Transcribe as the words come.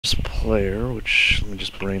player, which, let me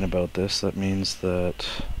just brain about this, that means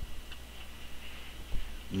that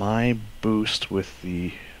my boost with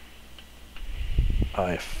the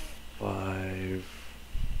I5...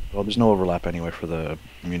 Well, there's no overlap anyway for the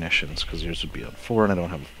munitions, because yours would be on 4 and I don't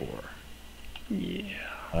have a 4.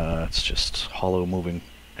 Yeah. It's just hollow moving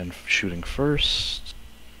and shooting first.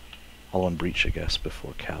 Hollow and breach, I guess,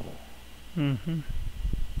 before caval. Mm-hmm.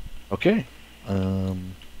 Okay.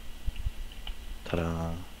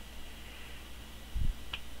 Ta-da.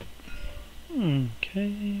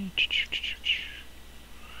 Okay.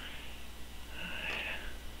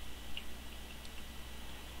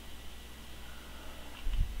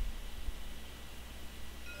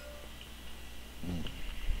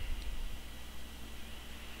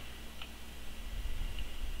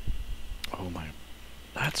 Oh my,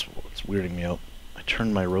 that's what's weirding me out. I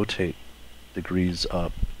turned my rotate degrees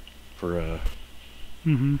up for a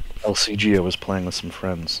LCG I was playing with some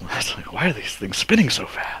friends. I was like, why are these things spinning so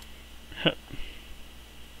fast?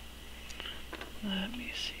 Let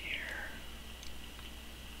me see here.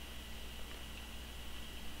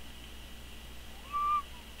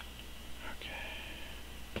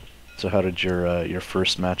 Okay. So how did your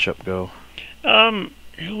first matchup go?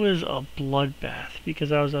 It was a bloodbath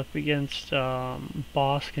because I was up against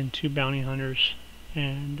Bosk and 2 bounty hunters,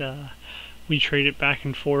 and we traded back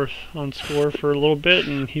and forth on score for a little bit,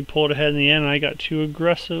 and he pulled ahead in the end, and I got too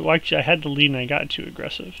aggressive. Well, actually, I had the lead, and I got too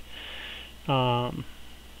aggressive.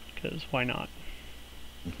 Because why not?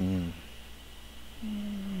 Mm-hmm.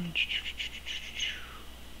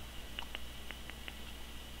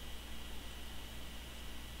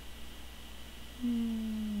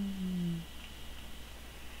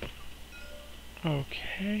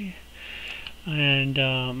 Okay. And,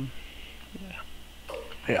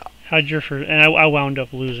 Yeah. how'd your first... And I wound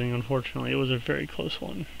up losing, unfortunately. It was a very close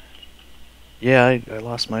one. Yeah, I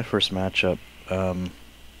lost my first matchup.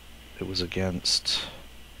 It was against...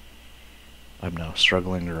 I'm now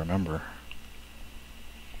struggling to remember.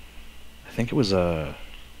 I think it was a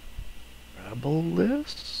rebel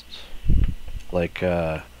list? Like,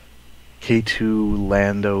 K2,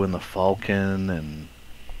 Lando, and the Falcon, and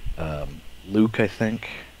Luke, I think.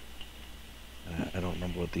 I don't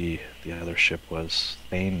remember what the other ship was.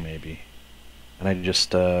 Thane, maybe. And I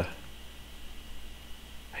just, I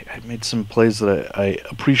made some plays that I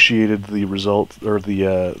appreciated the result, or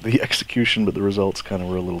the execution, but the results kind of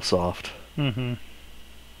were a little soft. Mm-hmm.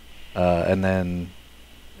 And then,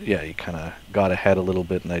 yeah, he kind of got ahead a little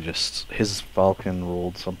bit, and his Falcon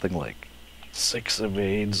rolled something like 6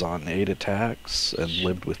 evades on 8 attacks, and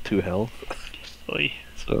lived with 2 health. Oy.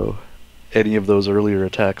 So, any of those earlier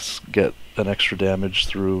attacks get an extra damage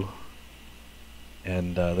through,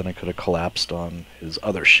 and then I could have collapsed on his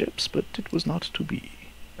other ships, but it was not to be.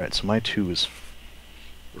 Alright, so my 2 is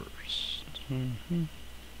first. Mm-hmm.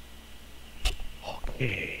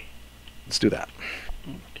 Okay. Let's do that.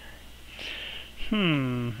 Okay.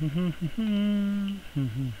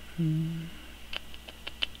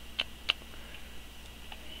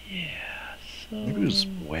 Yeah, so... Maybe it was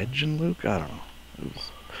Wedge and Luke? I don't know.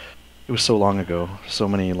 It was so long ago. So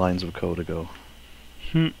many lines of code ago.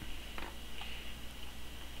 Is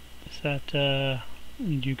that,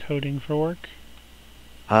 you do coding for work?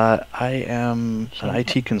 I am an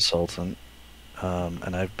IT consultant,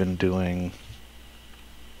 and I've been doing...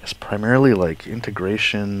 It's primarily like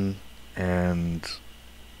integration and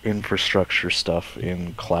infrastructure stuff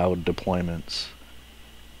in cloud deployments,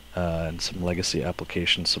 and some legacy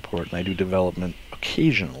application support, and I do development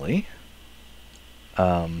occasionally.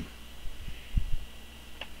 And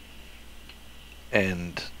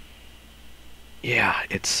yeah,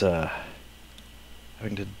 it's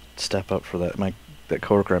having to step up for that. That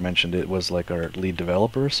coworker I mentioned, it was like our lead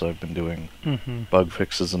developer, so I've been doing bug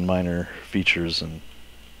fixes and minor features, and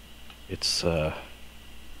it's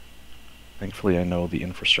thankfully I know the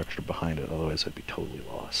infrastructure behind it, otherwise I'd be totally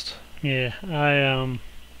lost. Yeah, I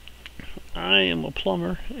am a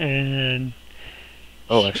plumber, and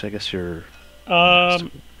oh, actually, I guess you're...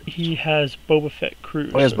 he has Boba Fett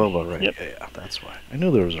crews. Oh, he has Boba, right? Yep. Yeah, that's why. I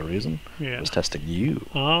knew there was a reason. Yeah. I was testing you.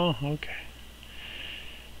 Oh, okay.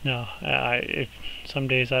 No, some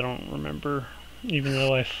days I don't remember, even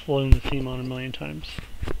though I've flown the theme on a million times.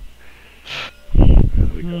 There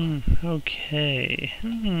we go. Okay.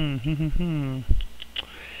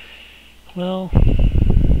 Well,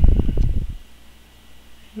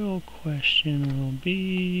 your question will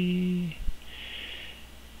be...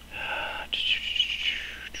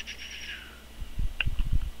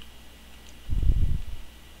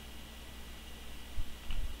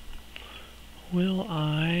 Will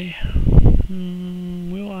I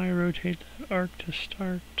rotate the arc to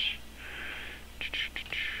start?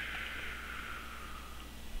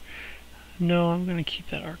 No, I'm gonna keep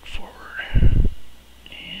that arc forward.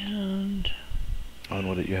 And On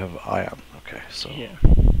what did you have? Ion. Okay, so yeah.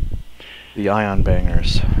 the ion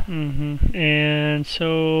bangers. And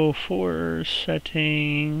so for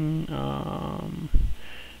setting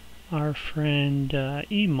our friend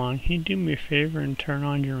Emon, can you do me a favor and turn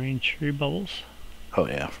on your range 3 bubbles? Oh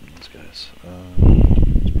yeah, from these guys.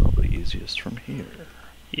 It's probably easiest from here.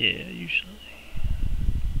 Yeah, usually.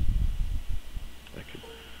 I could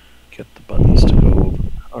get the buttons to go over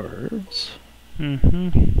the cards. There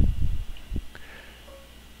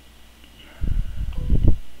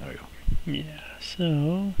we go. Yeah,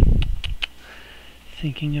 so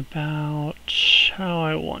thinking about how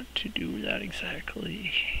I want to do that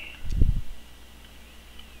exactly.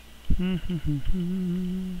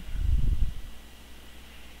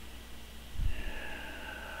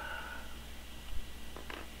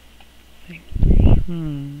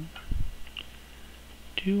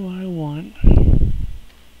 Do I want...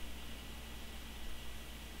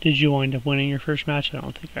 Did you wind up winning your first match? I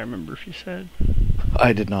don't think I remember if you said.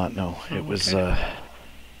 I did not know. Oh, it was okay.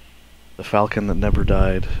 the Falcon that never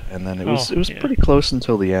died, and then it was yeah. pretty close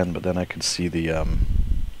until the end. But then I could see the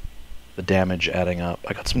damage adding up.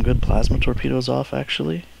 I got some good plasma torpedoes off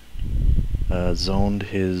actually. Zoned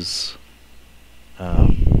his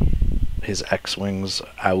X-wings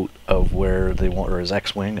out of where they want, or his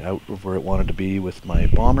X-wing out of where it wanted to be with my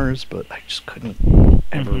bombers, but I just couldn't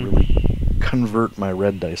ever really convert my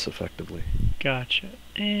red dice effectively. Gotcha.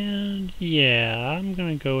 And yeah, I'm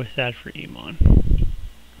gonna go with that for Emon.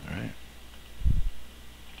 Alright.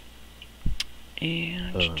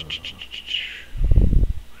 And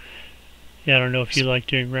yeah, I don't know if you like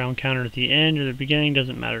doing round counter at the end or the beginning,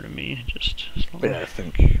 doesn't matter to me. Just as long Yeah, I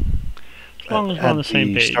think as long as we're on the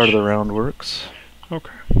same page. Start of the round works.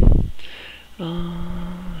 Okay.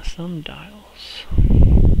 Some dials.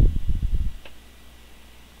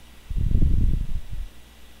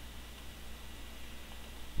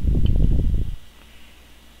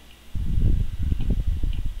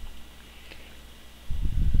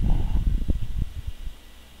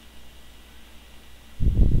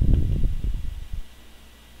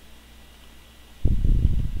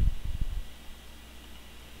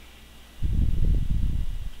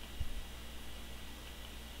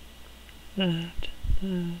 That.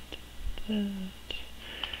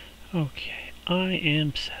 Okay, I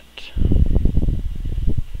am set.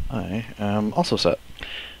 I am also set.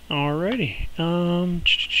 Alrighty.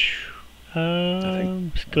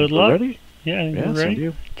 Good We're luck. ready? Yeah, Yeah, we're so ready. do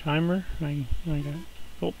you. Timer. I got.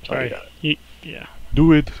 Oh, sorry. Yeah.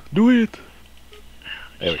 Do it. Do it.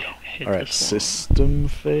 There we go. Hit All right. this one. System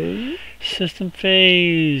phase. System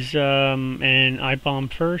phase. And I bomb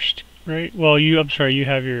first, right? Well, I'm sorry. You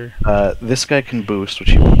have your. This guy can boost,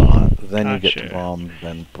 which he will not. Then you get Gotcha. to bomb.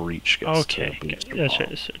 Then breach gets Okay, to boost. that's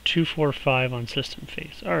right. So 2, 4, 5 on system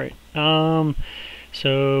phase. All right.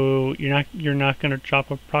 So you're not gonna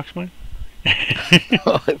drop a proximine?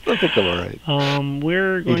 I think I'm alright.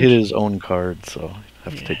 We're going He hit to, his own card, so I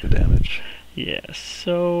have to take the damage. yes.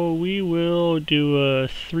 So we will do a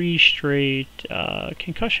 3 straight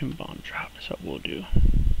concussion bomb drop. That's what we'll do.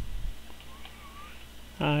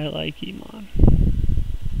 I like Emon.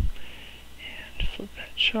 And flip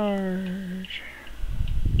that charge.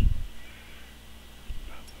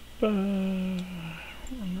 I don't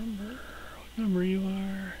remember what number you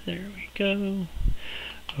are. There we go.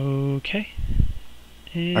 Okay.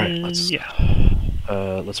 And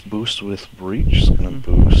Alright, let's boost with breach. It's gonna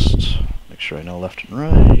boost. Make sure I know left and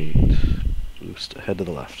right. Boost ahead to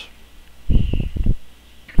the left.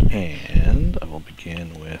 And I will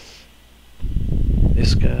begin with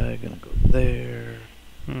this guy, gonna go there.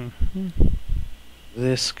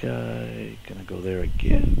 This guy, gonna go there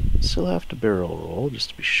again. Still have to barrel roll,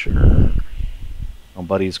 just to be sure. Oh,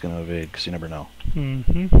 buddy's gonna evade, because you never know.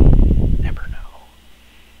 Never know.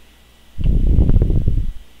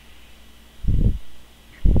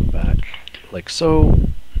 Back, like so.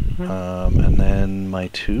 And then my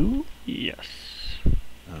 2? Yes.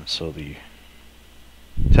 So the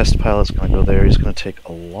test pilot's gonna go there. He's gonna take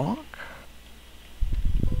a lock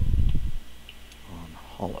on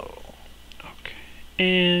hollow. Okay.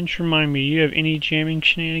 And remind me, you have any jamming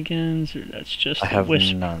shenanigans, or that's just I have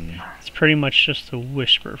whisper? none. It's pretty much just the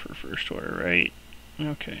whisper for first order, right?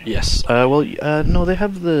 Okay. Yes. No, they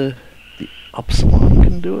have the Upsilon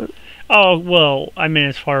can do it. Oh, well, I mean,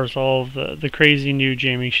 as far as all of the crazy new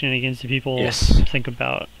jamming shenanigans that people think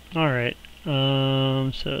about. Alright.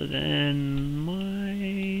 So then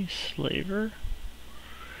my slaver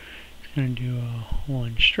is going to do a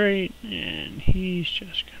 1 straight, and he's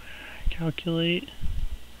just going to calculate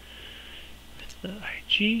with the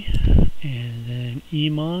IG, and then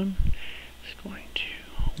Iman is going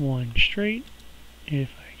to 1 straight.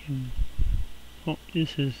 If I can, oh,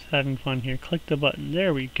 this is having fun here. Click the button.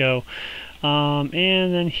 There we go.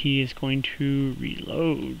 And then he is going to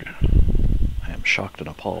reload. I am shocked and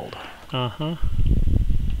appalled. Uh-huh.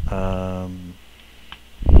 And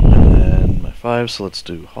then my 5, so let's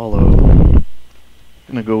do hollow.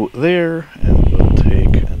 Gonna go there, and we'll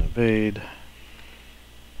take an evade.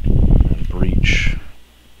 And breach.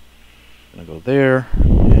 Gonna go there,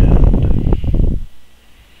 and...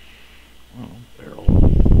 well, barrel.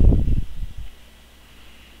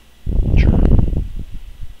 Sure.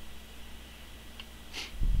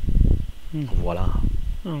 Voila.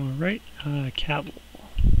 Alright, Cavil.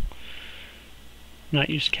 Not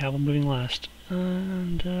used Cavil, moving last.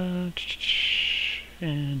 And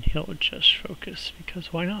he'll just focus,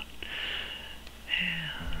 because why not?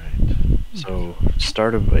 Alright. So,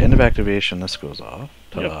 end of activation, this goes off.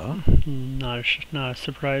 Ta-da. Yep. Not a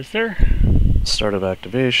surprise there. Start of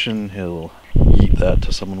activation, he'll yeet that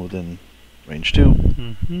to someone within range 2.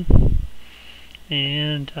 Mm-hmm.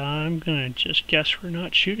 And I'm gonna just guess we're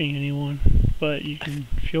not shooting anyone, but you can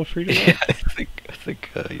feel free to look. I think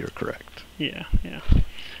you're correct. Yeah.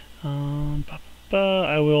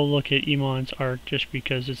 I will look at Iman's arc just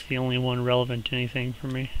because it's the only one relevant to anything for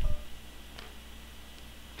me.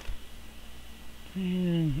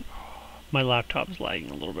 And my laptop is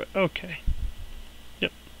lagging a little bit. Okay.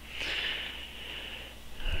 Yep.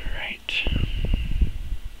 Right.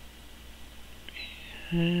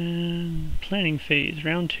 And planning phase,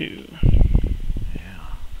 round 2. Yeah.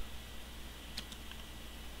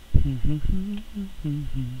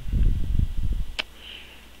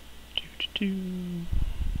 Do.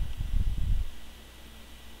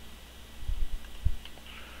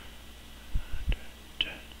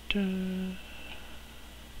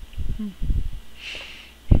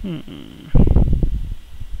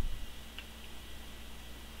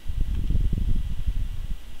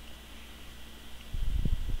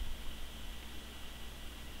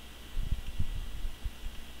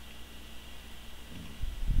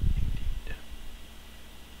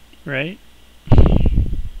 Right?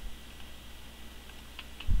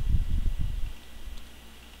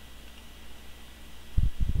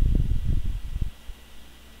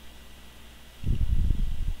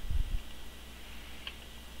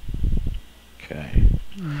 Okay.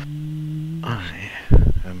 I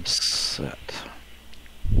am set.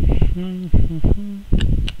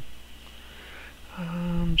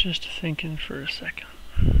 I'm just thinking for a second.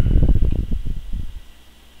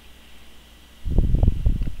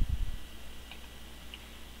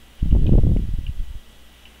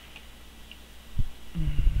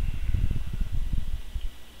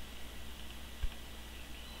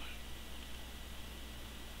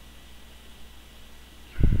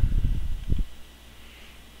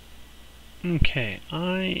 Okay,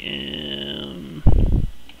 I am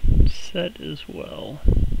set as well.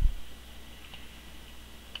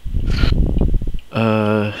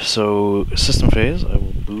 So system phase, I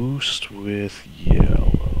will boost with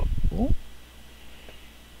yellow. I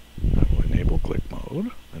will enable click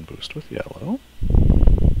mode and boost with yellow.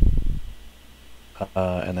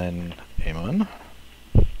 And then Amon.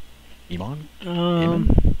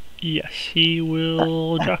 Yes, he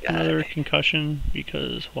will drop another concussion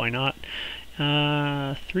because why not?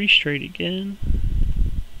 3 straight again.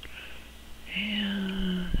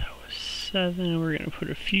 And that was 7. We're going to put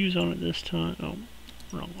a fuse on it this time. Oh,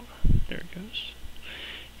 wrong one. There it goes.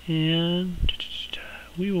 And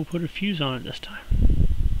we will put a fuse on it this time.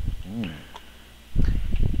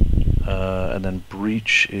 And then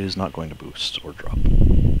breach is not going to boost or drop.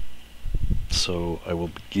 So I will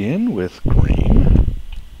begin with green.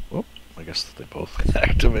 Oh, I guess they both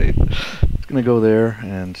activate. It's going to go there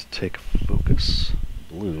and take focus.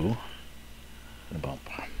 Blue. And a bump.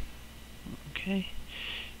 Okay.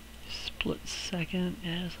 Split second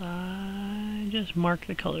as I just mark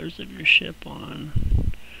the colors of your ship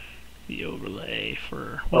on the overlay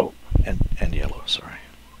for... well, and yellow, sorry.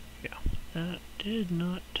 Yeah, that did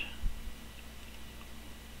not...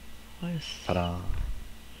 Ta-da.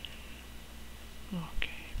 Okay,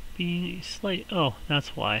 being a slight... oh,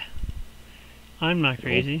 that's why. I'm not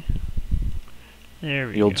crazy. There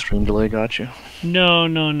we go. The old stream delay got you? No.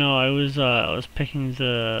 I was picking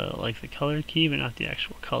the color key, but not the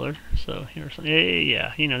actual color. So here's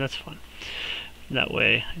yeah. That's fun. That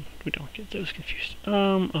way we don't get those confused.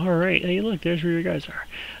 All right. Hey, look, there's where your guys are.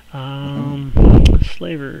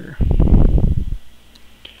 Slaver.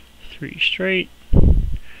 3 straight.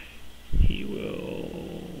 He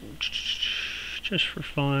will just just for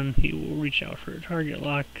fun, he will reach out for a target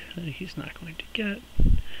lock that he's not going to get.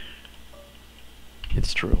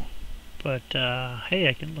 It's true. But hey,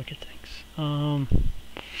 I can look at things. And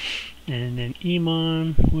then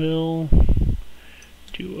Iman will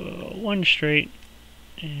do a 1 straight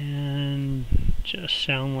and just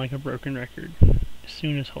sound like a broken record. As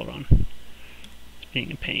soon as, hold on, it's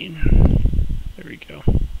being a pain. There we go.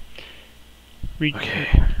 Okay.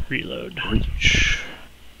 Reload. Breach.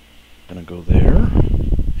 Gonna go there.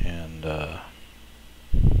 And,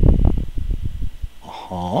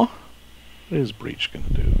 what is Breach gonna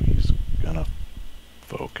do? He's gonna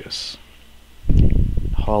focus.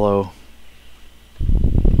 Hollow.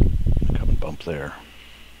 Come and bump there.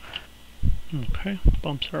 Okay,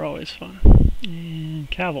 bumps are always fun.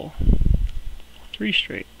 And Cavill. 3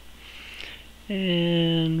 straight.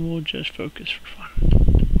 And we'll just focus for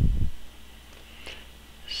fun.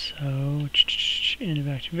 So, end of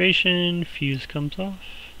activation, fuse comes off.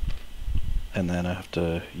 And then I have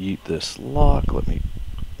to yeet this lock. Let me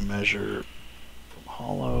measure from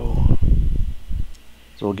hollow.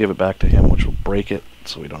 So we'll give it back to him, which will break it,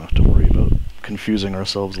 so we don't have to worry about confusing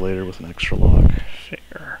ourselves later with an extra lock.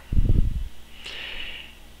 Fair.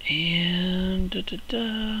 And I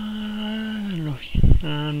don't know.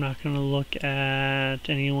 I'm not gonna look at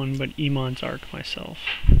anyone but Iman's arc myself.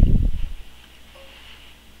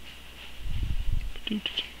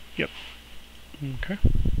 Yep. Okay.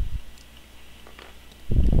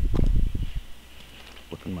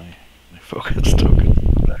 Flipping my focus token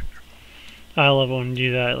back. I love when you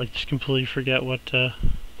do that. Like, just completely forget what.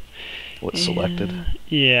 What's selected?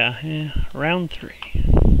 Yeah. Round 3.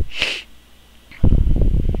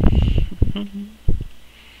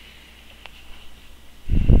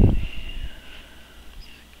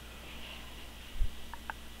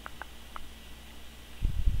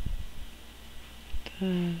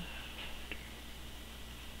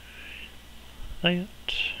 That.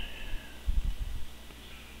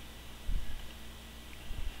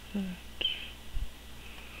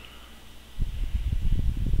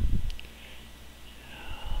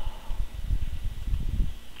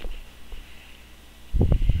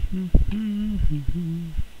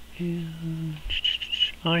 And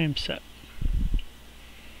I am set.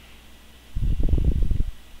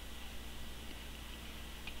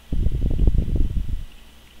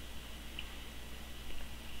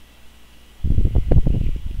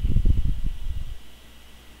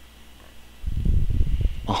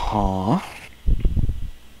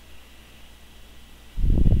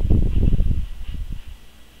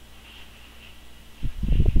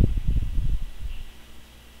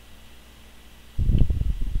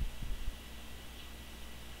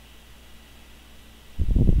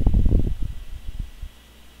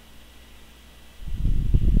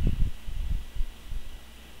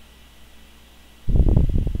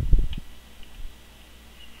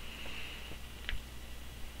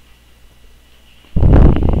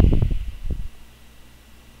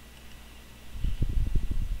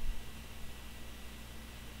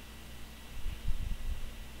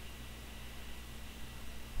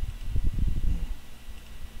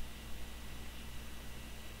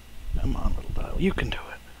 Come on, little dial. You can do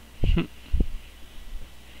it.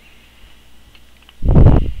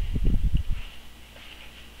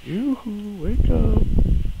 Yoo-hoo, wake up.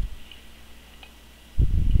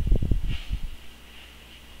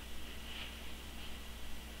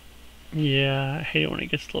 Yeah, I hate it when it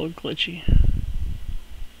gets a little glitchy.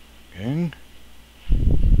 Okay.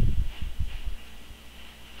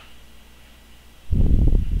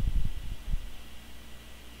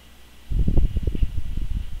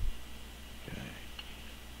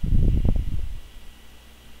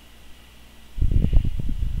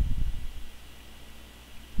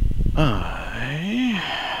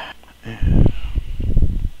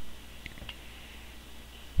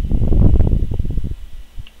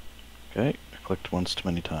 Okay, I clicked once too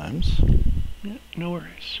many times. Yeah, no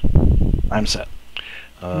worries. I'm set.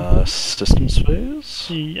 Systems phase?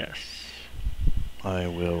 Yes. I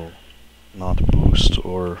will not boost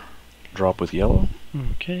or drop with yellow.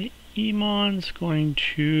 Okay, Iman's going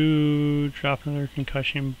to drop another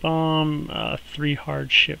concussion bomb. 3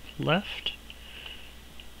 hardship left.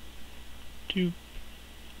 Doop.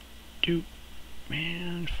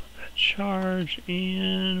 And flip that charge,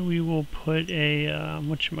 and we will put a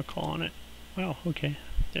whatchamacall on it. Wow, okay.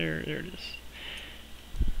 There it is.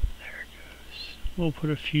 There it goes. We'll put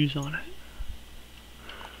a fuse on it.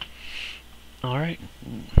 Alright.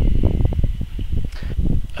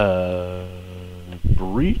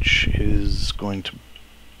 Breach is going to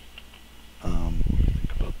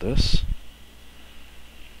think about this.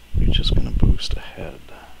 Breach is going to boost ahead.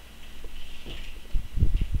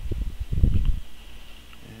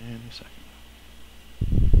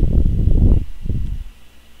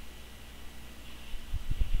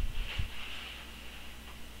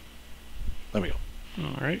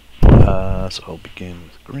 Alright. So I'll begin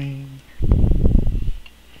with green.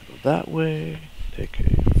 Go that way. Take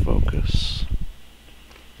a focus.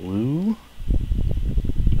 Blue.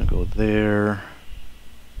 I'm gonna go there.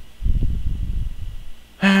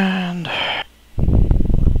 And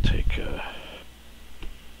I'll take a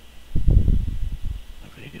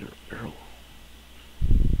navigator barrel.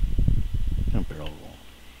 And barrel roll.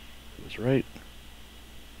 It was right.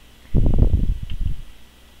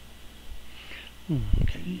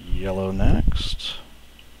 Okay. Yellow next.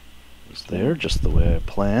 It was there, just the way I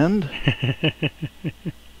planned.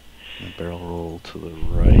 And barrel roll to the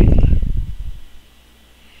right.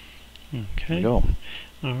 Okay. There we go.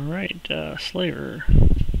 Alright, Slayer.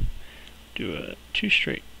 Do a 2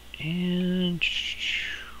 straight. And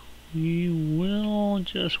we will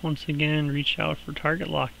just once again reach out for target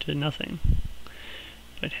lock to nothing.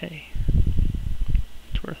 But hey,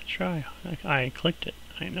 it's worth a try. I clicked it.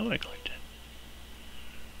 I know I clicked it.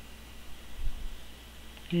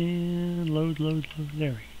 And load.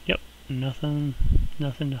 There we go. Yep, nothing.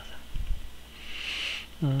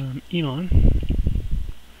 Emon.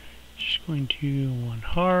 Just going to one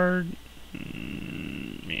hard.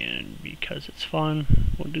 And because it's fun,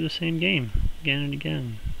 we'll do the same game again and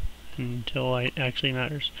again until it actually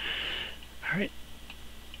matters. Alright.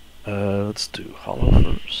 Let's do hollow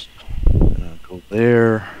first. Gonna go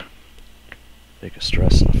there. Take a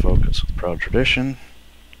stress and a focus with proud tradition.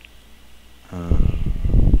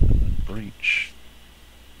 Breach.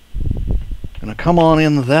 Gonna come on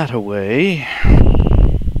in that away.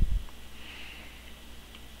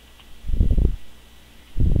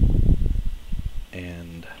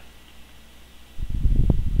 And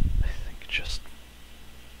I think just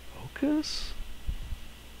focus?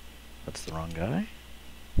 That's the wrong guy.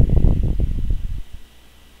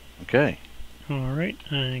 Okay. Alright,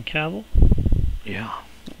 and Cavill. Yeah.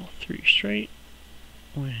 3 straight.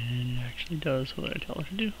 When it actually does what I tell it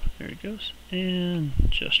to do. There it goes. And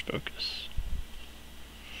just focus.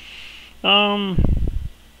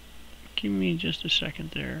 Give me just a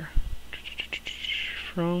second there.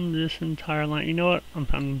 From this entire line, you know what? I'm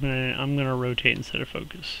gonna rotate instead of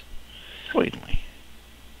focus. Totally.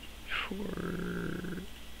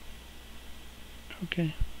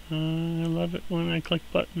 Okay. I love it when I click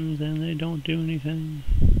buttons and they don't do anything.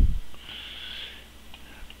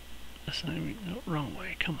 Assignment, no, wrong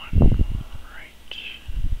way. Come on. Right.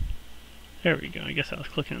 There we go. I guess I was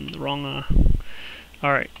clicking the wrong.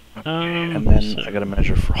 All right. Okay, and then so I got to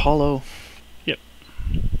measure for hollow. Yep.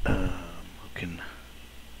 Who can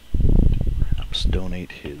perhaps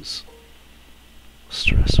donate his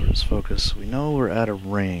stress or his focus? We know we're at a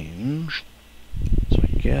range, so I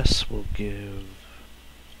guess we'll give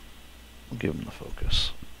him the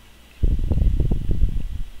focus.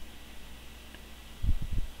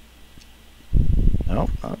 No,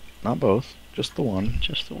 not both. Just the one.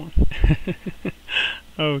 Just the one.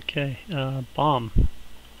 Okay. Bomb.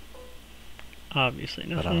 Obviously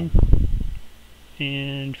nothing.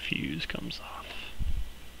 And fuse comes off.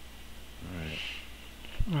 Alright.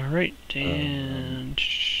 Alright, and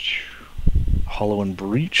hollow and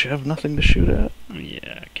breach have nothing to shoot at.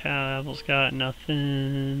 Yeah, Cavill's got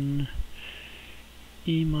nothing.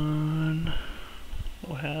 Emon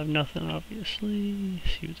will have nothing, obviously.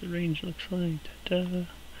 See what the range looks like. Da-da.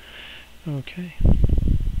 Okay.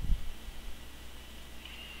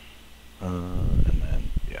 And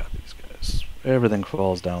then, yeah, these guys. Everything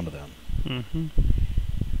falls down to them. Mm-hmm.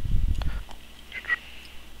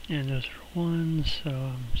 And those are ones, so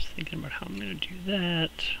I'm just thinking about how I'm going to do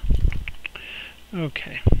that.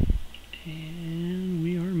 Okay. And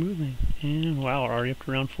we are moving. And wow, we're already up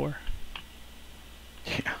to round 4.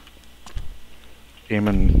 Yeah.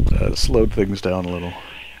 Eamon slowed things down a little.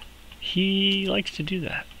 He likes to do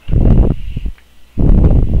that.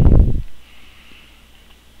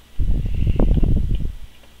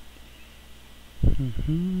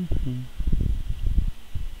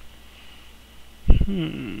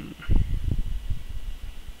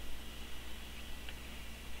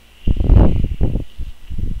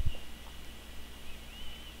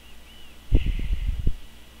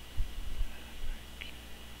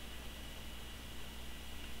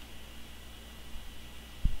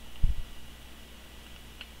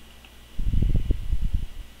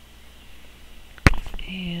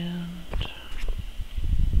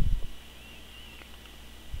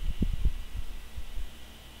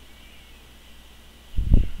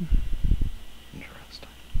 Interesting.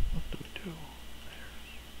 What do we do?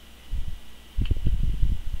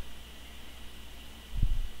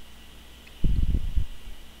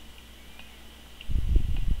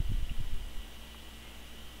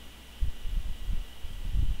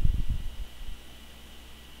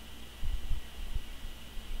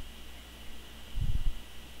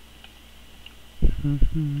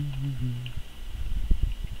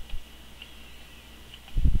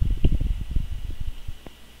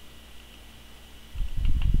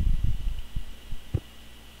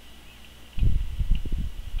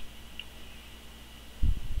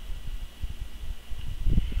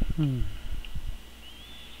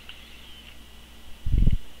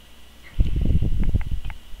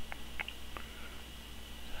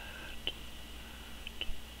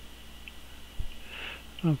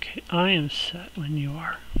 Okay, I am set when you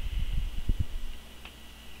are.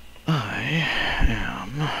 I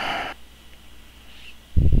am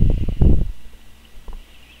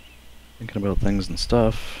thinking about things and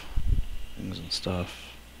stuff. Things and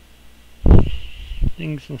stuff.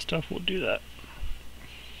 Things and stuff will do that.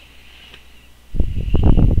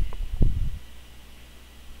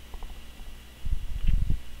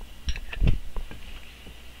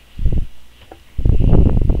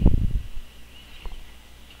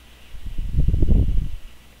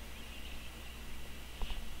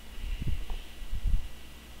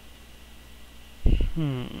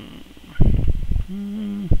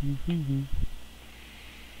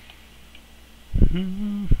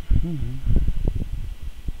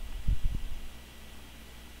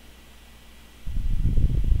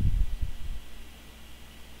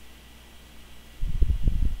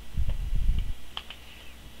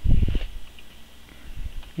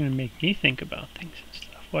 You're gonna make me think about things and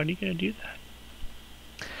stuff. Why do you gotta do that?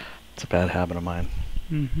 It's a bad habit of mine.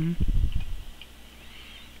 Mm-hmm.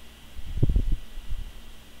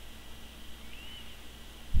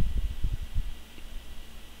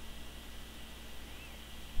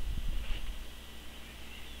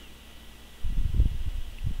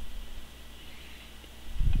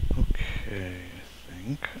 Okay, I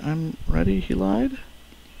think I'm ready, he lied.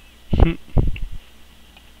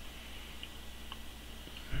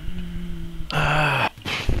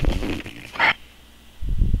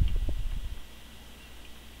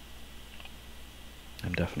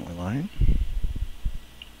 I'm definitely lying.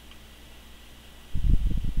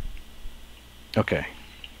 Okay.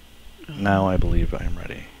 Now I believe I am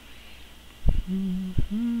ready.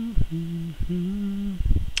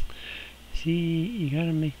 See, you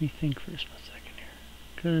gotta make me think for a split second here,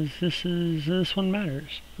 because this one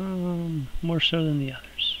matters more so than the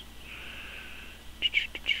others.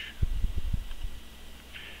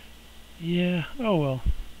 Yeah. Oh well.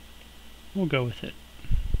 We'll go with it.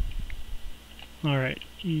 All right.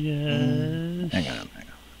 Yes. Hang on.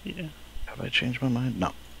 Yeah. Have I changed my mind?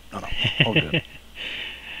 No. All good.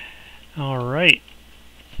 All right.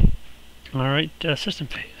 All right. System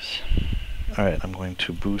phase. All right. I'm going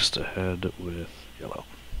to boost ahead with yellow,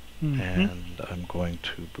 and I'm going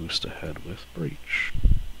to boost ahead with breach.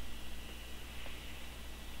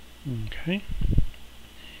 Okay.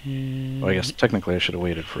 Well, I guess technically I should have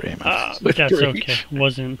waited for Amon. That's okay.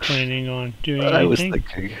 Wasn't planning on doing anything. I was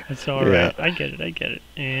thinking. That's all right. I get it.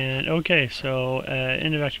 And okay, so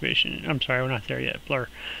end of activation. I'm sorry, we're not there yet. Blur.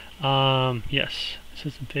 Yes.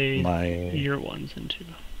 System phase. Year 1's and 2.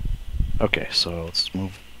 Okay, so let's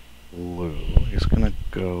move blue. He's gonna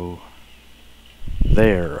go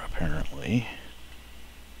there apparently,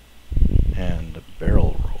 and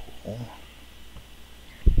barrel roll.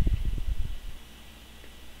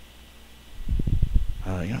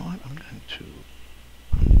 You know what? I'm going to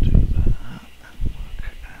undo that and look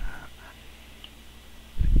at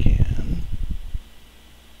it again.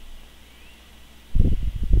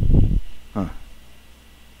 Huh.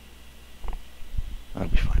 That'll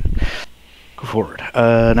be fine. Go forward.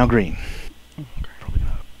 Now green. Probably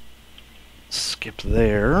gonna skip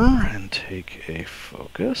there and take a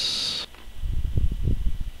focus.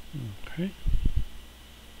 Okay.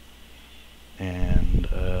 And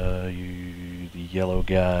the yellow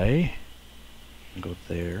guy, go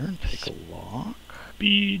there and take a lock.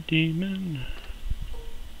 Speed demon.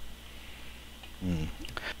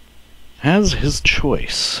 Has his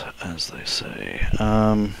choice, as they say.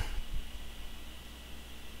 Yeah.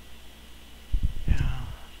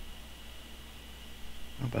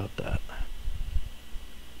 How about that?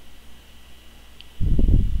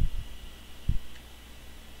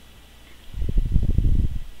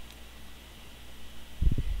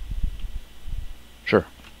 Sure.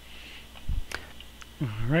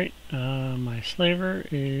 Alright, my slaver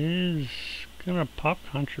is gonna pop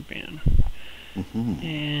contraband.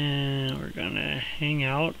 And we're gonna hang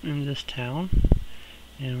out in this town.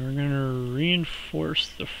 And we're gonna reinforce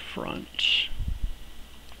the front.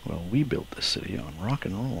 Well, we built this city on rock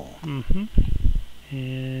and roll.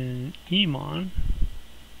 And Emon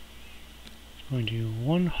is going to do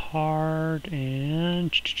one hard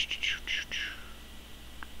and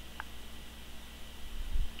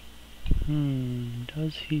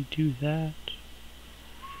Does he do that?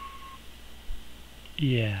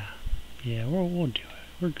 Yeah. Yeah, we'll do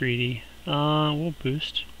it. We're greedy. We'll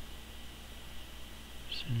boost.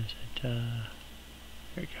 As soon as it,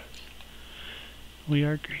 there it goes. We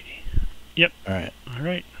are greedy. Yep. Alright.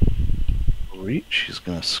 Alright. Reach, he's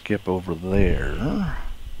gonna skip over there.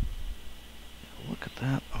 Look at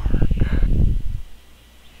that arc.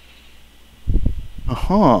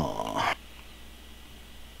 Uh-huh.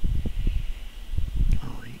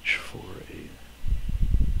 Reach for a...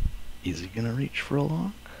 Is he gonna reach for a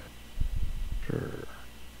lock? Sure.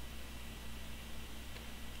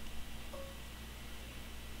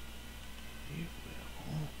 He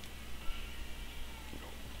will.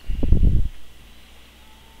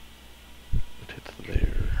 Put it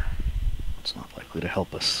there. It's not likely to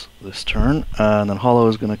help us this turn. And then Hollow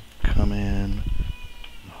is gonna come in.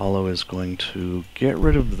 Hollow is going to get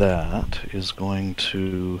rid of that, is going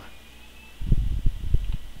to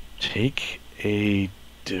take a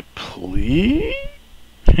deplete?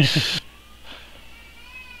 I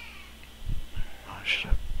should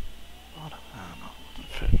have thought of that. No, it wasn't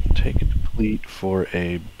fit. Take a deplete for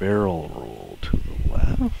a barrel roll to the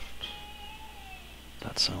left.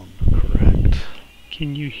 That sound correct?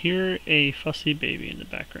 Can you hear a fussy baby in the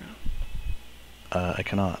background? I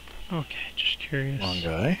cannot. Okay, just curious. Wrong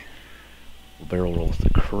guy. We'll barrel roll with the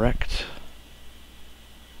correct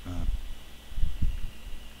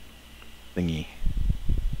thingy.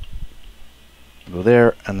 Go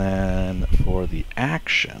there, and then for the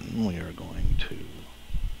action, we are going to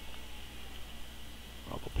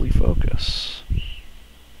probably focus.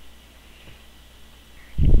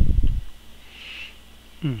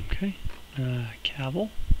 Okay. Cavill.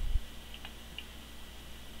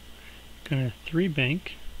 Gonna 3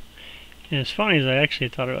 bank. And as funny as I actually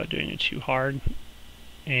thought about doing it too hard,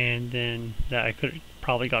 and then that I could have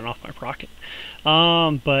probably gotten off my rocket.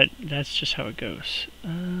 But that's just how it goes.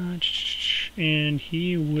 And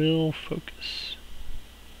he will focus.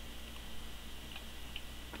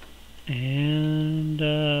 And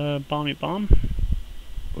bomby bomb.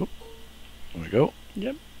 Oop. There we go.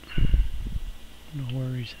 Yep. No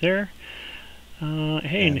worries there.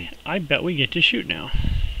 Hey, and I bet we get to shoot now.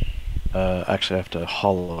 Actually, I have to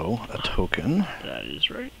hollow a token. That is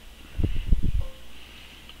right.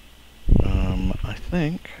 I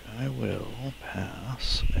think I will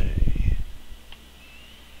pass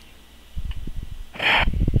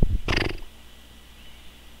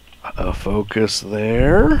a focus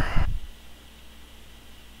there.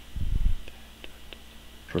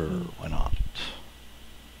 Sure, why not?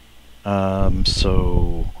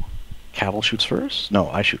 So Cavill shoots first? No,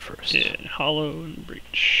 I shoot first. Yeah, hollow and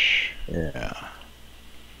breach. Yeah.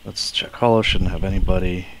 Let's check. Hollow shouldn't have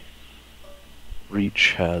anybody.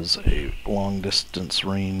 Reach has a long distance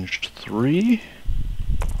ranged 3.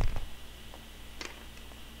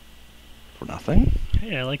 For nothing.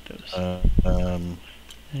 Hey, I like those.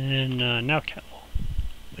 And now Cavill.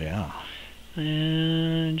 yeah.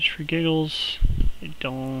 And just for giggles, I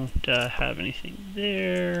don't have anything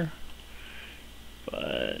there.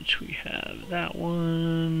 But we have that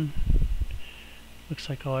one. Looks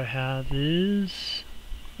like all I have is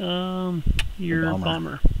your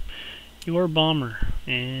bomber. Your bomber.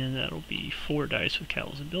 And that'll be 4 dice with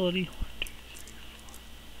Cavill's ability. 1, 2, 3,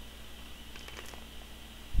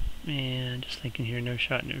 4. And just thinking here, no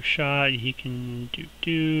shot, no shot. He can do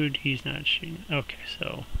dude. He's not shooting. Okay,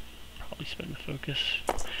 so probably spend the focus.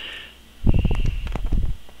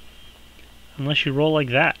 Unless you roll like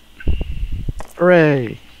that.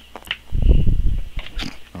 Hooray!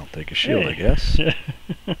 I'll take a shield, Hey. I guess. This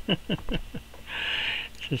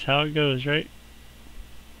is how it goes, right?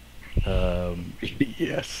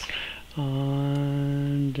 Yes.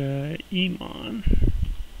 And Emon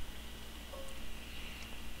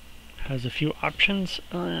has a few options.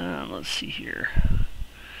 Let's see here.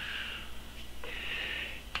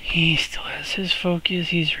 He still has his focus.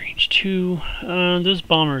 He's range 2. Those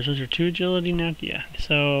bombers, those are 2 agility now. Yeah.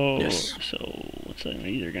 So Yes. so it's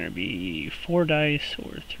either gonna be 4 dice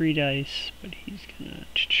or 3 dice, but he's gonna.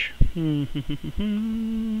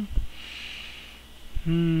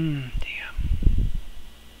 Damn.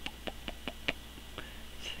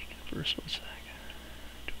 Let's think first 1 second.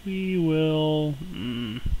 We will.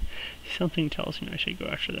 Something tells me I should go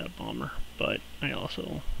after that bomber, but I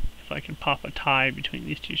also, if I can pop a tie between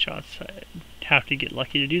these 2 shots, I'd have to get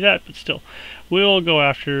lucky to do that. But still, we'll go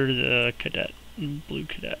after the cadet, blue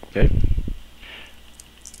cadet. Okay.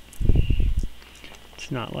 It's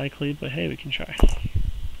not likely, but hey, we can try.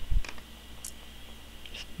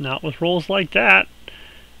 Not with rolls like that.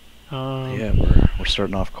 Yeah, we're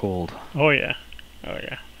starting off cold. Oh yeah, oh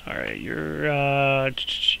yeah. All right, you're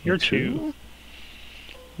two.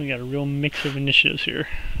 We got a real mix of initiatives here.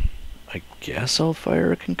 I guess I'll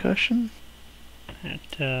fire a concussion.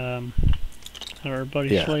 At our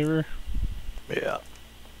buddy Yeah. Slaver. Yeah.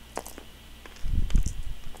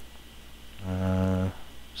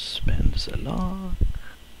 Spend the lock.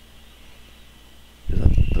 Is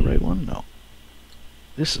that the right one? No.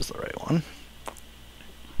 This is the right one.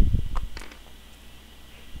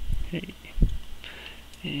 Okay.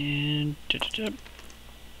 And it's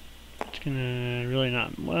gonna really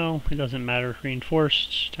not. Well, it doesn't matter.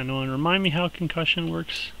 Reinforced. I know. And remind me how concussion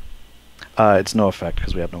works. It's no effect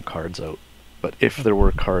because we have no cards out. But if there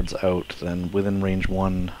were cards out, then within range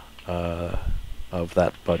 1 of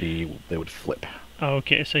that buddy, they would flip. Oh,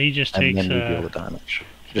 okay, so he just and takes. then you deal the damage.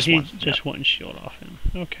 Just he one. just one shield off him.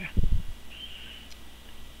 Okay.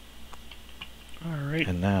 All right.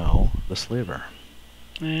 And now the slaver.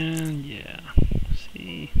 And yeah, let's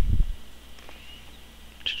see.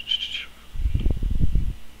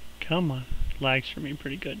 Come on, lags for me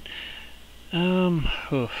pretty good.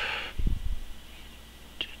 Oof.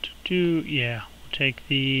 Yeah, we'll take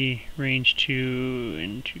the range 2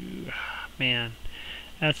 into. Man,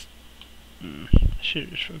 that's. I should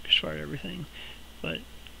have just focus fired everything, but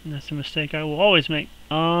that's a mistake I will always make.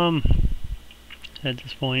 At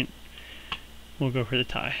this point, we'll go for the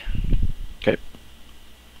tie. Okay.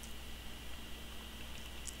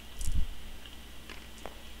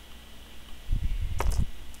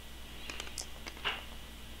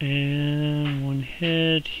 And one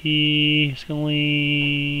hit, he's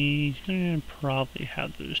gonna probably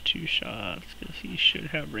have those 2 shots because he should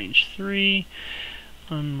have range 3.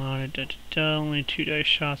 Unmodded, only 2 dice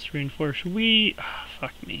shots reinforced.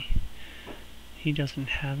 Fuck me. He doesn't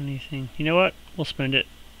have anything. You know what? We'll spend it.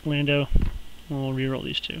 Lando, we'll reroll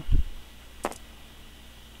these 2.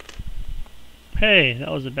 Hey, that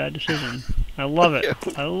was a bad decision. I love it.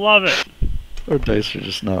 I love it. Our dice are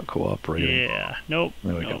just not cooperating. Yeah, nope.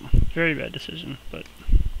 There we go. Very bad decision, but.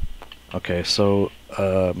 Okay, so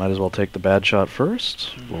might as well take the bad shot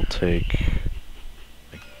first. We'll take,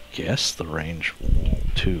 I guess, the range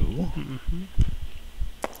 2. Mm-hmm.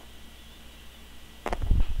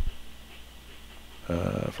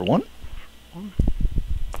 For 1.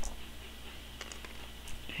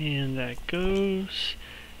 And that goes.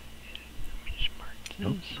 Let me just mark this.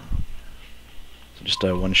 Nope. So just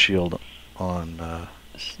 1 shield on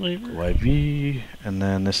Slaver. YV, and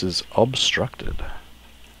then this is obstructed.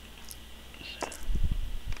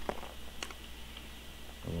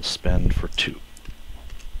 We'll spend for 2.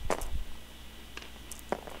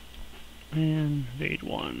 And evade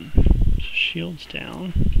 1. So shields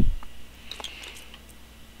down.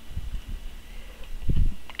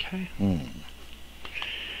 Okay.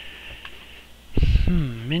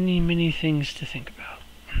 Many things to think about.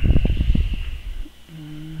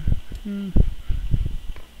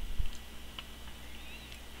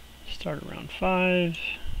 Start around 5.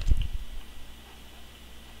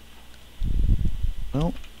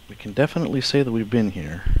 Well, we can definitely say that we've been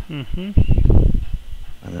here. Mm-hmm.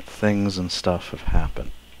 And that things and stuff have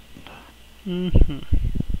happened. Mm-hmm.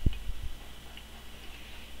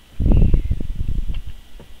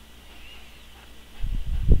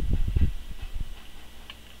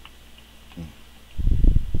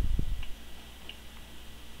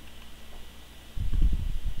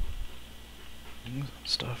 Things and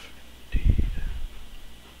stuff, indeed.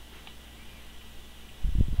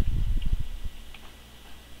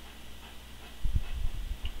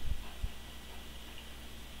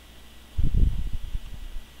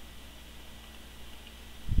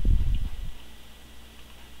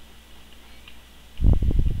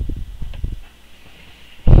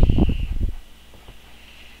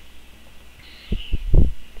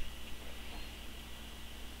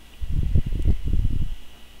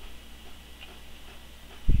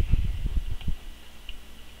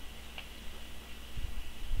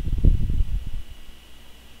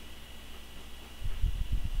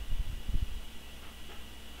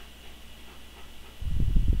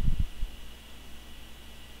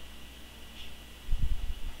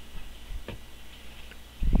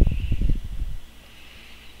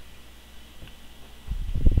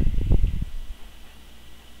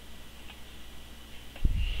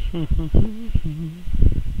 Okay.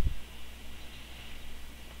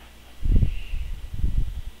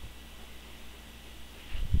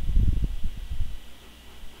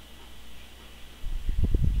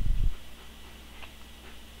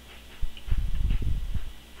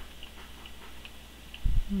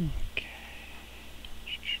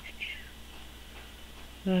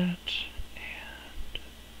 That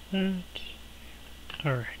and that.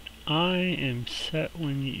 Alright. I am set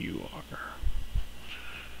when you are.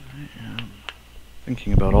 I am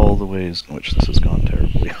thinking about all the ways in which this has gone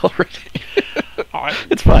terribly already.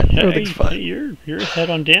 It's fine. Everything's fine. You're ahead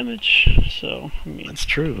on damage, so I mean That's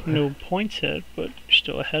true. no points hit, but you're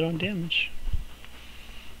still ahead on damage.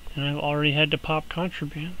 And I've already had to pop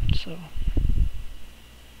contraband, so.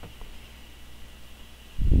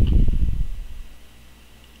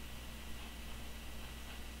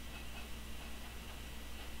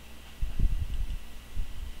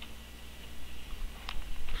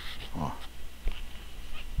 Oh.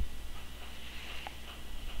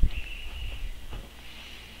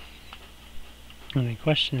 And I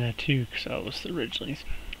questioned that too, because I was originally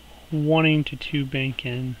wanting to 2-bank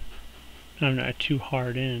in. I'm not too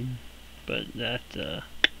hard in, but that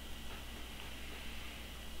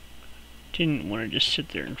didn't want to just sit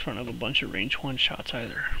there in front of a bunch of range 1 shots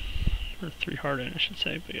either. Or 3 hard in, I should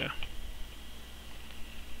say, but yeah.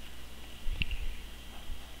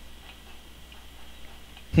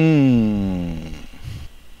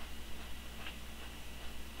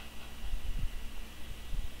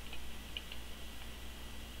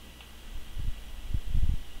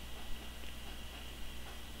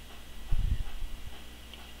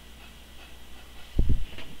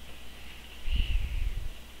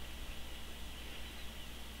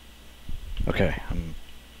 Okay, I'm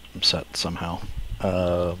set somehow.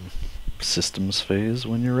 Systems phase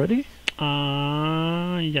when you're ready.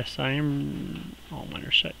 Yes, I am. All mine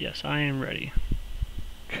are set. Yes, I am ready.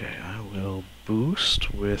 Okay, I will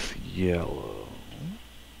boost with yellow.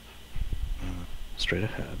 Straight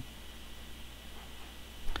ahead.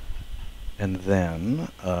 And then,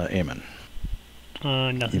 Eamon.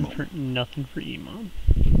 Nothing for Emon.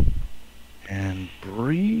 And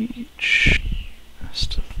Breach has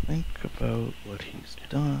to think about what he's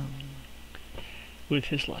done. With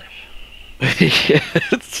his life. Yeah,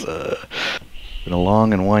 it's been a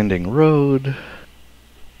long and winding road.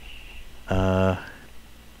 I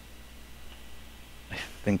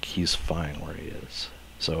think he's fine where he is.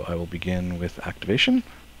 So I will begin with activation.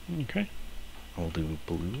 Okay. I'll do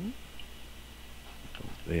blue. Go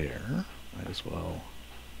there. Might as well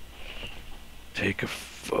take a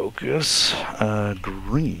focus.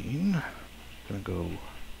 Green. Gonna go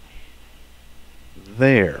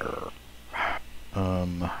there.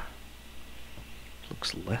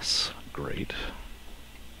 Looks less great.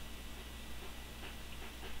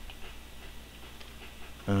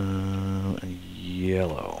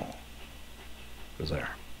 Yellow goes there.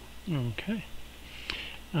 Okay.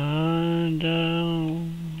 And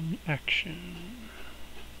action.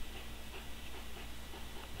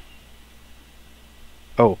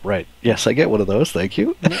 Oh, right. Yes, I get one of those. Thank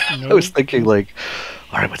you. No. I was thinking like,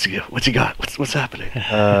 all right, what's he got? What's happening?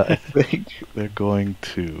 I think they're going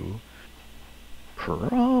to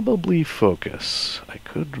probably focus. I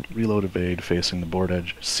could reload evade facing the board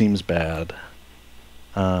edge. Seems bad.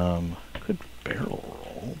 Could barrel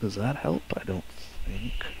roll. Does that help? I don't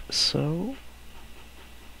think so.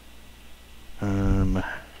 So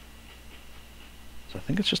I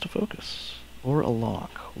think it's just a focus. Or a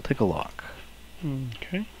lock. We'll take a lock.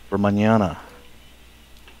 Okay. For mañana.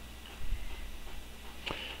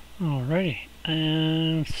 Alrighty.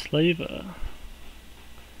 And Slava.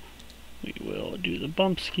 We will do the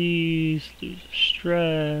bump skis, lose the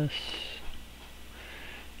stress.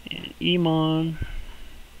 And Emon.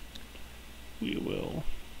 We will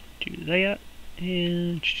do that.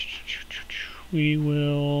 And we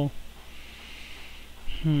will.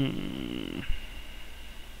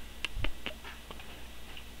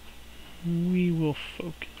 We will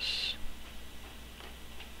focus.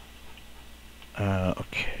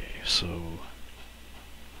 Okay, so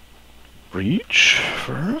Breach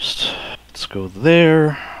first. Let's go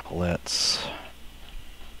there. Let's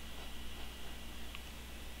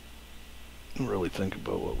really think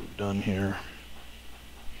about what we've done here.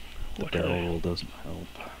 The barrel roll doesn't help.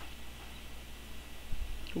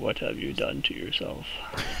 What have you done to yourself?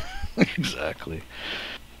 Exactly.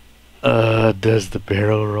 Does the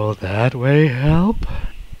barrel roll that way help?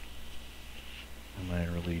 Am I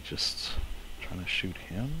really just trying to shoot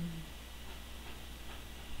him?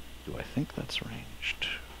 Do I think that's ranged?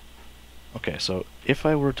 Okay, so if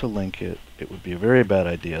I were to link it, it would be a very bad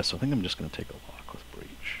idea, so I think I'm just going to take a lock with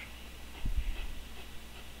Breach.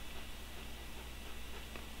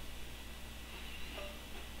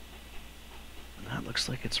 And that looks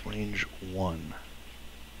like it's range 1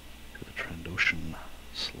 to the Trandoshan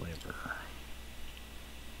Slaver.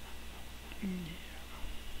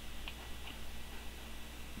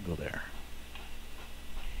 Go there.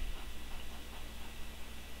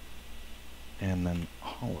 And then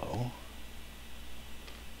hollow.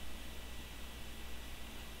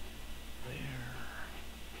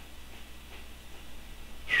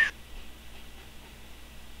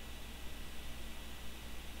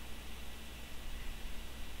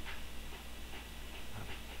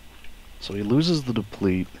 So he loses the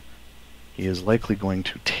deplete. He is likely going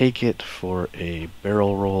to take it for a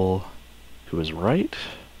barrel roll to his right.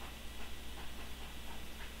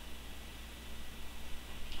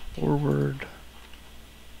 Forward.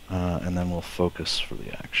 And then we'll focus for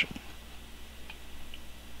the action.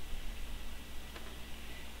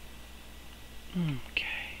 Okay.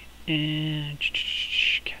 And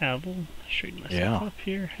Cavill. Straighten myself up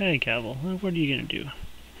here. Hey, Cavill. What are you going to do?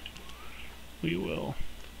 We will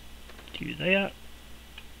do that.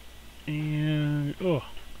 And, oh.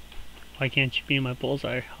 Why can't you be in my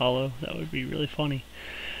bullseye, Hollow? That would be really funny.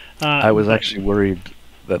 I was actually worried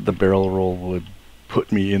that the barrel roll would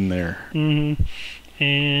put me in there. Mm-hmm.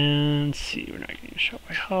 And let's see, we're not getting shot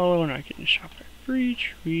by Hollow, we're not getting shot by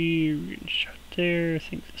Breach, we're getting shot there. I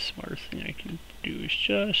think the smartest thing I can do is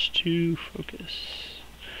just to focus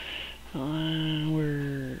on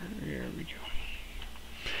there we go.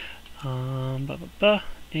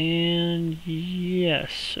 And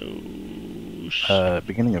yes, so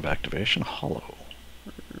Beginning of activation, Hollow.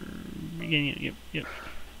 Beginning, yep.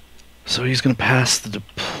 So he's going to pass the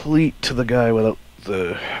deplete to the guy without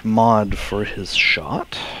the mod for his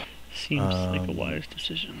shot. Seems like a wise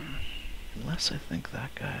decision. Unless I think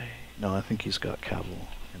that guy... No, I think he's got Cavill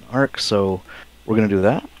in arc, so we're going to do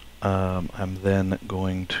that. I'm then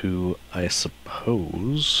going to, I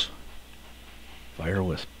suppose, fire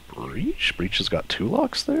with Breach. Breach has got 2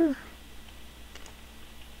 locks there?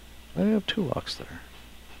 I have 2 locks there.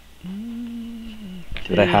 Okay.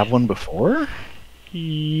 Did I have one before?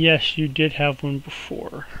 Yes, you did have one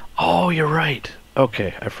before. Oh, you're right.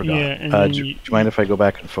 Okay, I forgot. Yeah, and do you mind if I go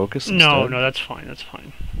back and focus instead? No, that's fine.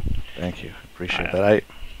 Thank you. Appreciate that.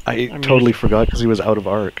 I totally forgot because he was out of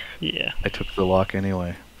arc. Yeah. I took the lock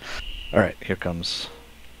anyway. Alright, here comes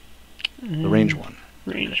the range one.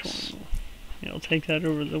 Range one. Yeah, I'll take that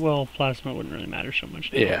over the... Well, plasma wouldn't really matter so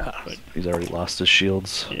much. Yeah, but he's already lost his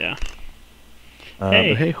shields. Yeah. But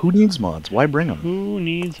hey, who needs mods? Why bring them? Who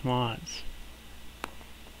needs mods?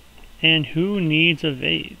 And who needs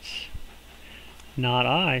evades? Not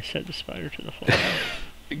I, said the spider to the fly.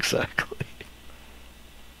 Exactly.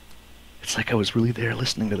 It's like I was really there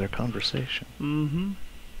listening to their conversation. Mm-hmm.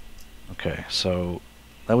 Okay, so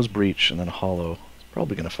that was Breach, and then Hollow. He's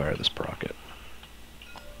probably going to fire this Procket.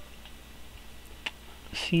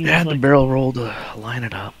 Yeah, the barrel roll to line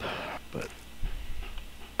it up, but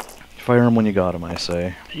fire him when you got him, I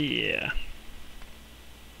say. Yeah.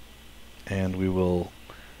 And we will...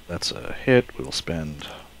 That's a hit. We will spend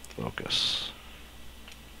focus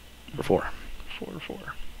for 4. 4.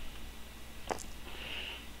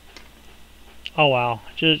 Oh wow!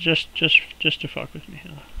 Just to fuck with me,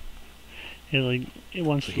 huh? It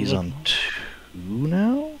wants so to. He's on 2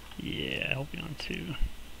 now. Yeah, I'll be on 2.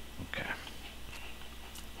 Okay.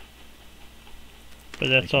 But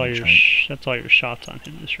that's all your shots on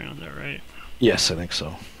him this round, though, right? Yes, I think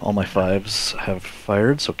so. All my 5s have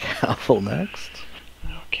fired, so Cavill next.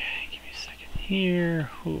 Okay, give me a second here.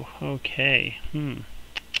 Ooh, okay.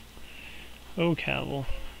 Oh, Cavill,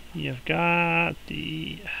 you've got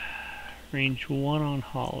the range 1 on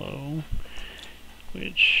Hollow,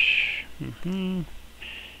 which, and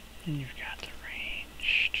you've got the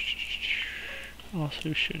range.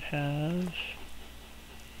 Also should have.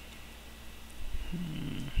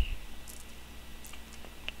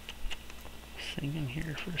 Thinking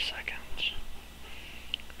here for a second.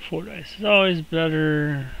 4 dice is always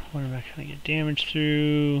better. What am I going to get damage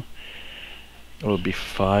through? It would be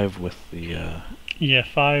 5 with the... yeah,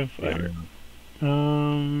 5. Iron.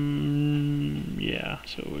 Yeah,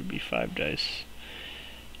 so it would be 5 dice.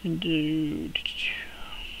 And do...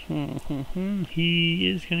 He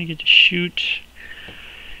is going to get to shoot.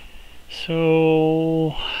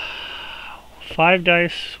 So... 5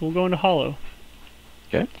 dice. We'll go into Hollow.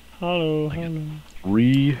 Okay. Hollow.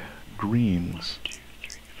 3 greens. 1, 2,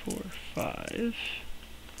 3, 4, 5.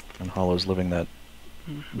 And Hollow's living that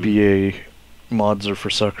BA mods are for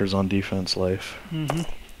suckers on defense life.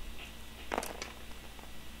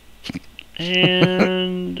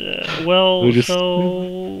 And, well,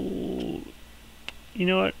 so... You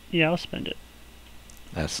know what? Yeah, I'll spend it.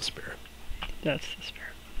 That's the spirit. That's the spirit.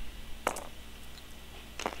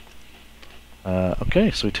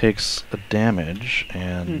 Okay, so he takes a damage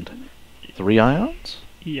and 3 ions?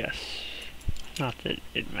 Yes. Not that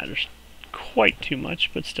it matters quite too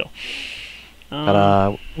much, but still.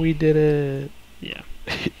 Ta-da! We did it! Yeah.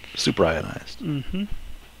 Super ionized.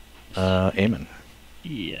 Amen.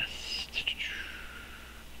 Yes.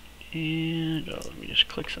 And, let me just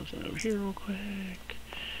click something over here real quick.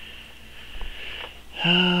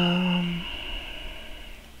 We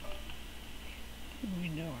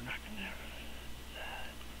know we're not going to have that.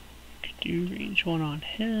 do range 1 on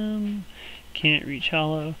him. Can't reach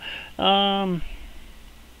hollow. Yeah,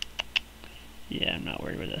 I'm not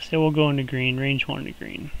worried about this. They will go into green. Range 1 to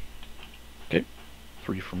green. Okay.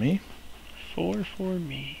 3 for me. 4 for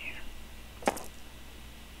me.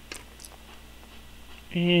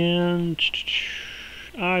 And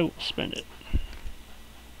I will spend it.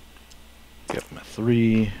 Get him a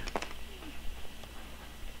 3.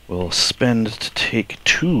 We'll spend to take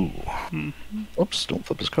 2. Oops, don't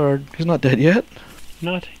flip his card. He's not dead yet.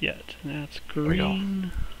 Not yet. That's we go.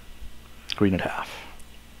 green. Green at half.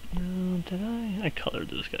 No, did I? I colored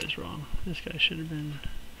those guys wrong. This guy should have been...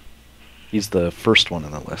 He's the first one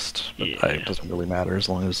on the list, but Yeah. it doesn't really matter as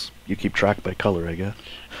long as you keep track by color, I guess.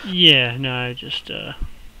 Yeah, no, I just,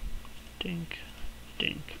 dink.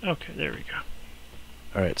 Okay, there we go.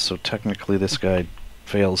 Alright, so technically this guy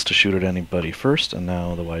fails to shoot at anybody first, and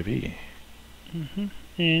now the YV.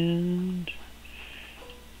 And...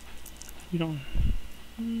 we don't...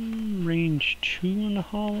 range 2 on the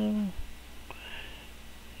hollow.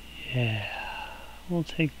 Yeah. We'll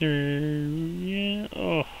take their... yeah,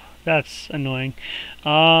 oh, that's annoying.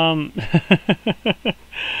 I'm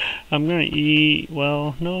gonna eat...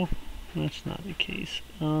 well, no, that's not the case.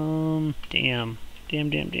 Damn.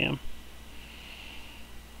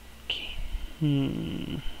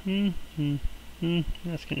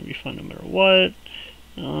 That's gonna be fun no matter what.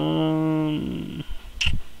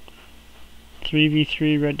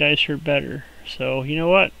 3v3 red dice are better. So, you know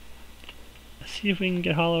what? Let's see if we can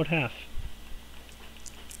get hollowed half.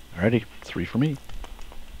 Alrighty, 3 for me.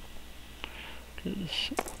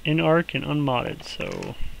 Because in arc and unmodded,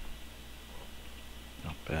 so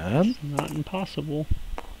Not bad. it's not impossible.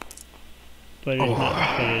 But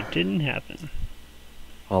it didn't happen.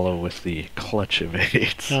 Hollow with the clutch of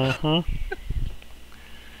 8s. Uh-huh.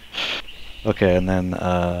 Okay, and then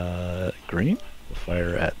green. We'll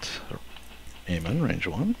fire at Eamon, range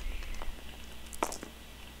 1.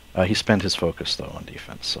 He spent his focus though on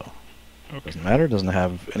defense, so doesn't matter. Doesn't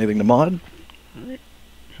have anything to mod. Alright.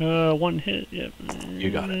 1 hit, yep.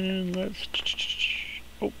 You got it. And let's...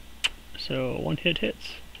 oh. So 1 hit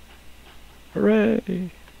hits.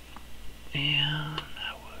 Hooray! And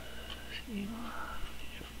that was...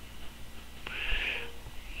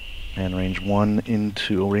 And range 1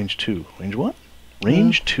 into range 2. Range 1?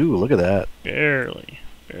 Range 2, look at that. Barely.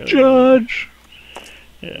 Judge!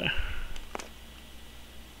 Yeah.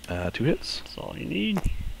 2 hits. That's all you need.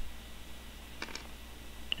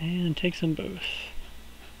 And takes them both.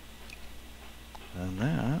 And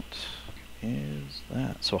that is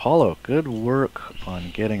that. So Hollow, good work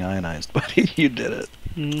on getting ionized, buddy. You did it.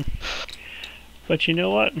 But you know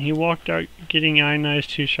what? He walked out getting ionized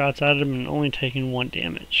 2 shots out of him and only taking 1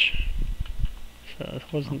 damage. So it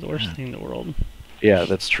wasn't the worst thing in the world. Yeah,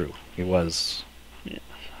 that's true. He was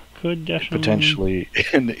Could definitely... potentially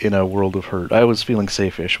in a world of hurt. I was feeling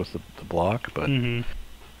safe-ish with the block, but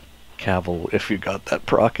Cavill, if you got that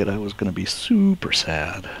procket, I was going to be super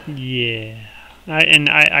sad. Yeah.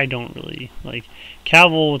 I don't really like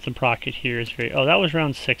Cavill with the procket here is very... oh, that was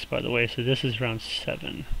round 6, by the way, so this is round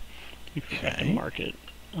 7. We forgot to mark it.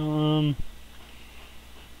 And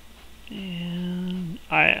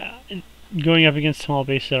going up against small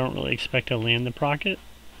bases, I don't really expect to land the procket,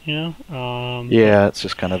 you know? Yeah, it's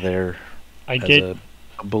just kind of there as a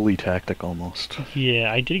bully tactic almost.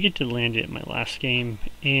 Yeah, I did get to land it in my last game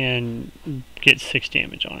and get 6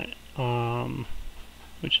 damage on it,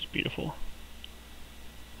 which is beautiful.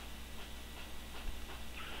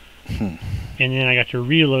 And then I got to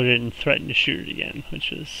reload it and threaten to shoot it again,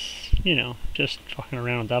 which is, you know, just fucking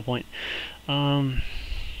around at that point.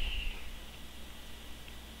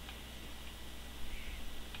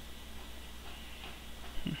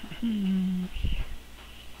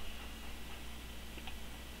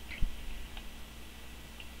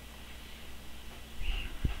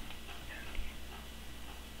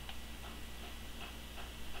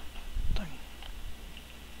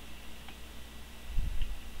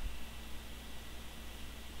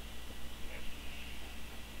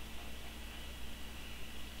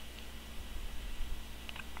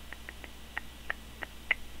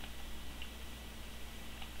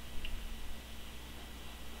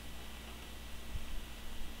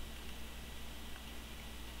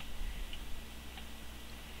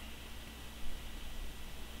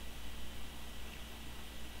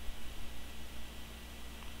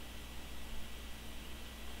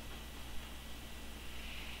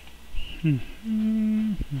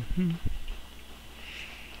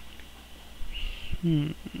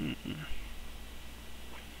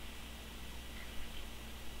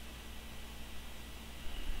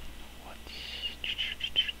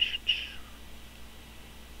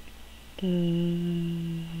 That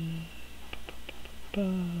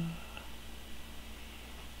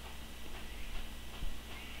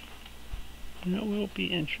will be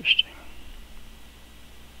interesting.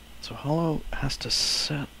 So Hollow has to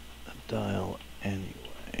set a dial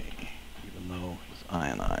anyway, even though he's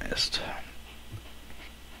ionized.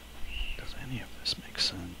 Does any of this make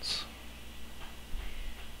sense?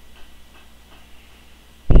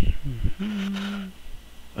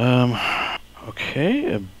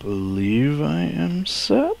 Okay, I believe I am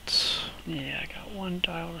set. Yeah, I got one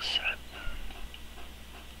dial to set.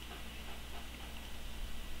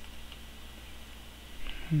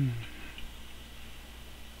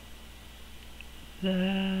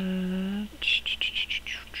 That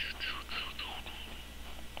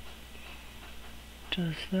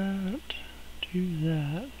does that, do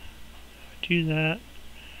that, do that.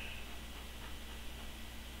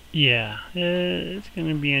 Yeah, it's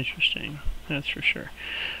gonna be interesting, that's for sure.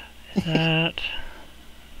 That,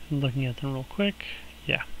 I'm looking at them real quick.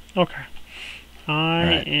 Yeah, okay.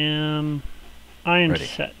 I am Ready.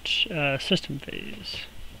 set. System phase.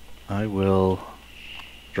 I will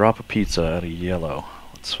drop a pizza out of yellow.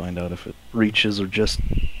 Let's find out if it reaches or just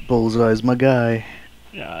bullseyes my guy.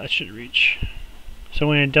 Yeah, it should reach. So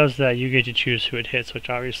when it does that, you get to choose who it hits, which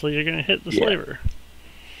obviously you're gonna hit the slaver.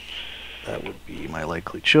 That would be my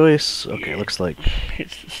likely choice. Okay, looks like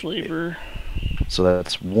hits the slaver. So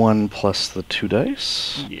that's 1 plus the 2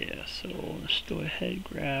 dice. Yeah, so let's go ahead,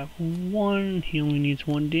 grab 1. He only needs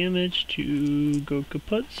 1 damage to go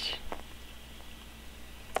kaputs.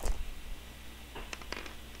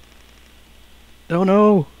 Oh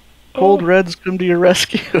no! Cold Reds come to your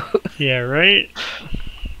rescue. Yeah, right?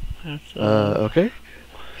 That's, okay.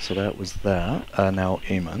 So that was that. Now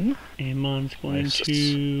Amon. Amon's going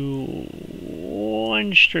to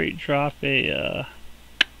 1 straight drop a,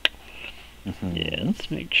 yeah,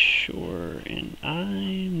 let's make sure, and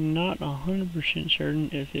I'm not 100% certain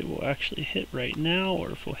if it will actually hit right now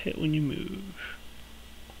or if it will hit when you move.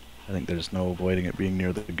 I think there's no avoiding it being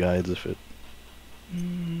near the guides if it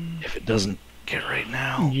doesn't get right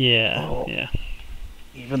now. Yeah, yeah.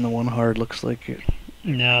 Even the 1 hard looks like it.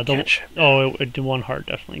 No, the the 1 hard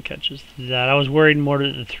definitely catches that. I was worried more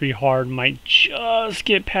that the 3 hard might just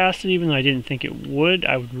get past it, even though I didn't think it would.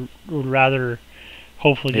 I would rather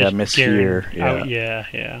hopefully just miss here.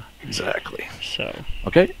 Yeah. Exactly. So.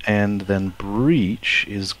 Okay, and then Breach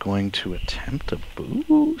is going to attempt a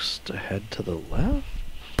boost ahead to the left.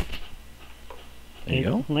 There you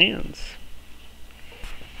go. Lands.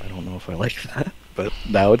 I don't know if I like that, but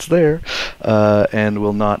now it's there. And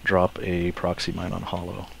will not drop a proxy mine on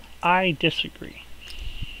Hollow. I disagree.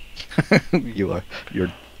 Your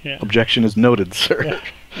objection is noted, sir. Yeah.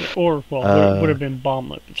 Or, well, it would have been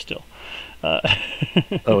bomblet, but still.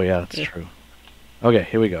 Oh yeah, that's true. Okay,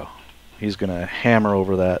 here we go. He's gonna hammer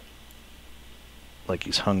over that like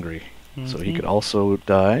he's hungry. So he could also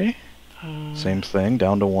die. Same thing,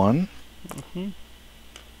 down to 1.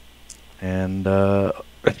 And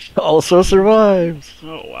also survives.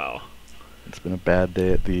 Oh wow! It's been a bad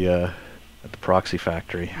day at the proxy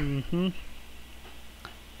factory.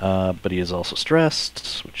 But he is also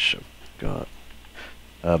stressed, which I've got.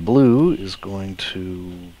 Blue is going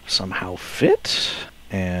to somehow fit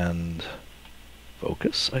and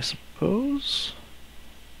focus, I suppose.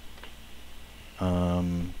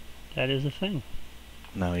 That is a thing.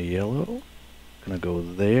 Now yellow, gonna go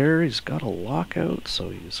there. He's got a lockout,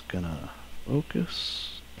 so he's gonna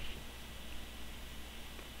focus.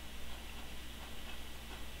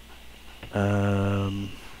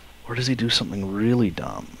 Or does he do something really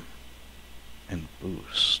dumb and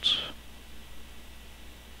boost?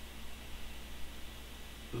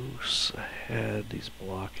 Boost ahead. He's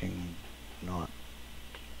blocking. Not.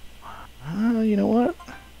 You know what?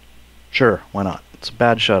 Sure, why not? It's a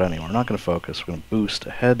bad shot anyway. We're not going to focus. We're going to boost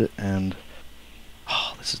ahead and...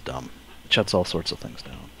 Oh, this is dumb. It shuts all sorts of things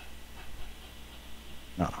down.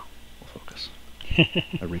 No, we'll focus.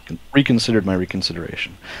 I reconsidered my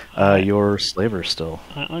reconsideration. Your slaver still.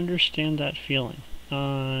 I understand that feeling.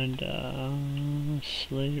 And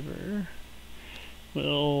slaver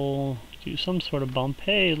will do some sort of bump.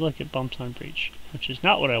 Hey, look, it bumps on breach, which is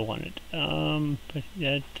not what I wanted. But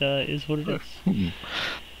that is what it is.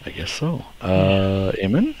 I guess so.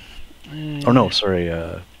 Eamon? Oh no, sorry.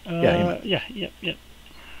 Yeah, Eamon. Yep.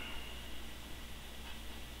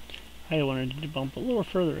 I wanted to bump a little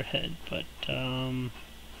further ahead, but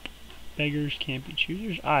beggars can't be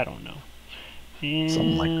choosers. I don't know. And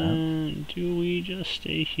something like that. Do we just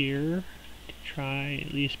stay here to try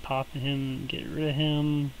at least popping him, get rid of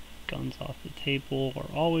him? Guns off the table are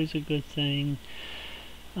always a good thing.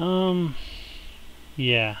 Yeah,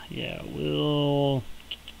 Yeah, yeah. We'll.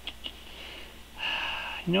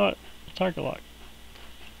 You know what? Target lock.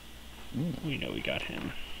 We know we got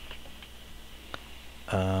him.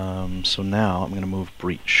 So now I'm gonna move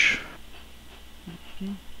breach.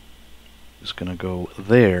 Mhm. Just gonna go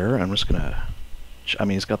there. I'm just gonna. I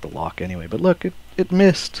mean, he's got the lock anyway. But look, it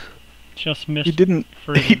missed. Just He missed didn't.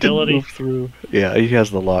 for his He didn't ability. move through. Yeah, he has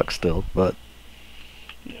the lock still, but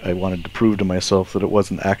I wanted to prove to myself that it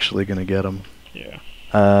wasn't actually gonna get him. Yeah.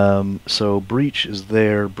 So breach is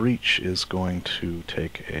there. Breach is going to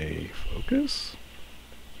take a focus.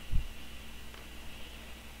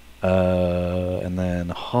 And then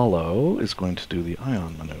Hollow is going to do the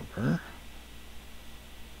ion maneuver.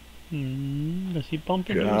 Does he bump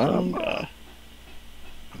into his own guy?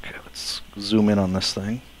 Okay, let's zoom in on this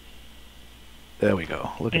thing. There we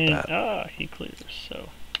go. Look at that. Ah, he clears. So.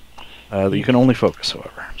 You can only focus,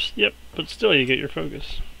 however. Yep, but still, you get your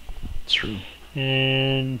focus. It's true.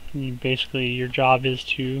 And basically, your job is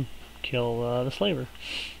to kill the slaver.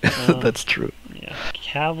 That's true. Yeah,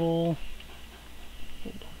 Cavill.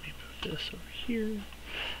 Hold on, let me move this over here.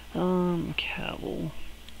 Cavill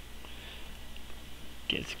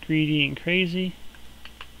gets greedy and crazy,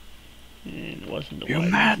 and it wasn't the You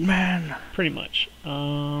wisest. madman! Pretty much.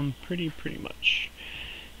 Pretty much.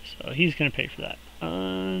 So he's gonna pay for that.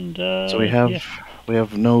 And So we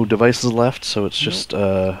have no devices left, so it's just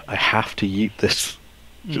I have to yeet this.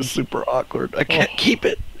 Just super awkward. I can't keep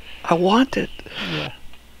it. I want it. Yeah.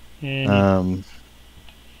 And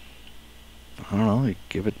I don't know. You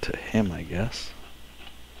give it to him, I guess.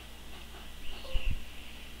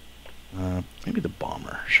 Maybe the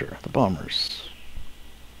bomber. Sure, the bomber's.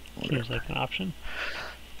 seems like an option.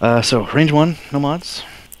 So range 1, no mods.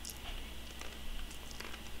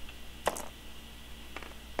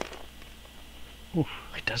 Oof.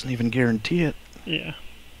 It doesn't even guarantee it. Yeah.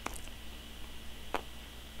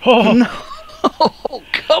 Oh! No!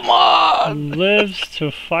 Come on! Lives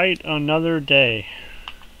to fight another day.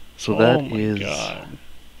 So that oh my is God.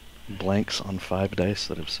 blanks on 5 dice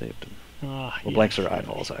that have saved him. Well, blanks are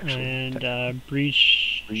eyeballs, actually. And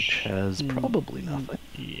breach. Breach has probably nothing.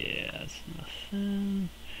 Yeah, it's nothing.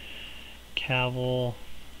 Cavill.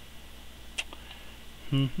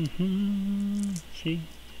 See?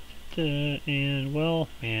 And, well,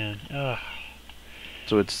 man.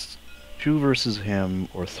 So it's 2 versus him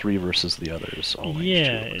or 3 versus the others.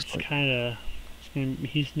 Yeah, it's like. kind of.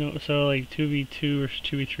 He's no. So, like, 2v2 or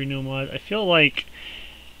 2v3 no mod. I feel like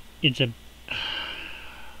it's a.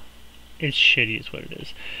 It's shitty, is what it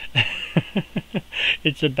is.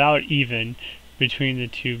 It's about even between the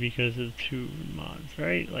two because of the 2 mods,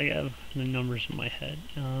 right? Like I have the numbers in my head.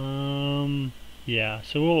 Yeah.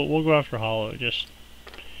 So we'll go after Hollow. Just.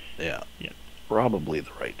 Yeah. Yeah. Probably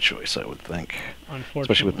the right choice, I would think. Unfortunately.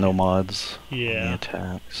 Especially with no mods. Yeah. On the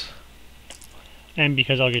attacks. And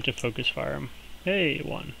because I'll get to focus fire him. Hey,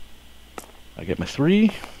 1. I get my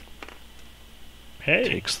 3. Hey.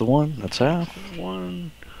 Takes the 1. That's half.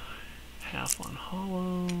 1. Half on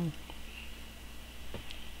Hollow.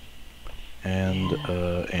 And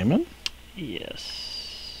Aemon?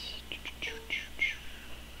 Yes.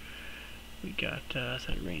 We got is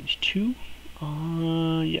that range 2?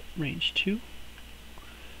 Yep, range 2.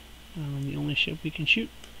 The only ship we can shoot.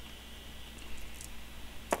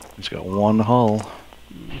 He's got 1 hull.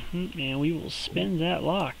 And we will spin that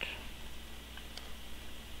lock.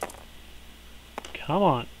 Come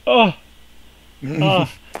on. Oh!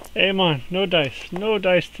 Amon, no dice. No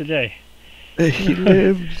dice today. He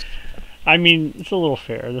lives. I mean, it's a little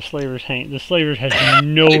fair. The slavers has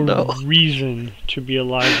no reason to be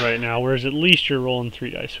alive right now, whereas at least you're rolling 3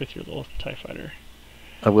 dice with your little TIE fighter.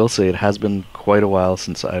 I will say it has been quite a while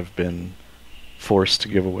since I've been forced to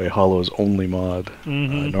give away Hollow's only mod.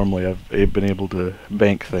 Normally I've been able to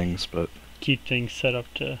bank things, but keep things set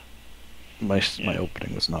up to. My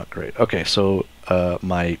opening was not great. Okay, so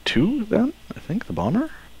my 2 then, I think, the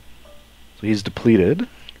bomber. So he's depleted.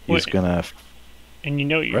 He's gonna. And you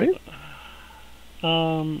know you're right.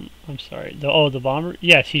 I'm sorry. The bomber.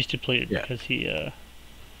 Yes, he's depleted because he.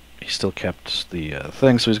 He still kept the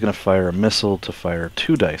thing, so he's gonna fire a missile to fire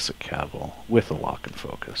 2 dice at Cavill with a lock and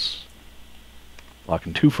focus. Lock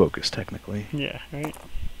and 2 focus, technically. Yeah. Right.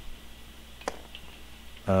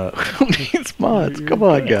 Who needs mods? Come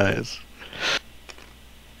on, guys.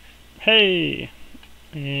 Hey.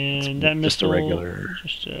 And that just missile, a regular.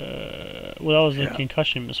 Well, that was a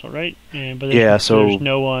concussion missile, right? But so there's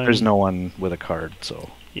no one. There's no one with a card,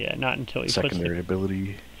 so. Yeah, not until he secondary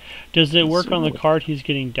ability. Does it work on the card he's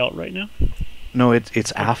getting dealt right now? No,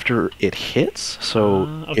 it's after it hits,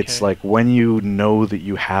 so okay. It's like when you know that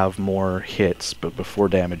you have more hits, but before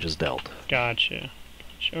damage is dealt. Gotcha.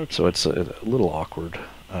 Okay. So it's a little awkward.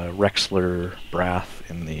 Rexler Brath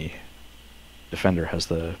in the Defender has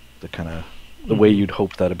the kind of the way you'd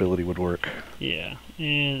hope that ability would work. Yeah,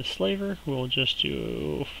 and the Slaver will just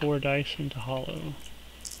do 4 dice into hollow.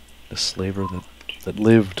 The slaver that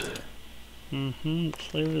lived. The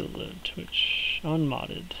Slaver that lived, which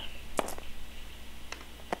unmodded.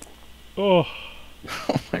 Oh.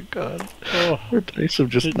 Oh my god. Oh. Our dice have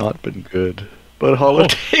just not been good. But hollow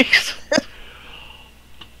takes.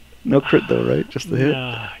 No crit though, right? Just the hit.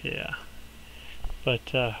 Yeah.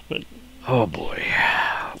 But Oh boy,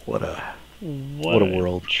 what a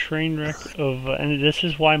world. Train wreck of, and this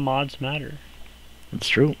is why mods matter. It's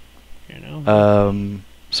true. You know.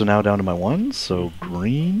 So now down to my ones. So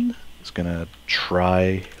green is gonna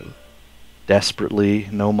try desperately.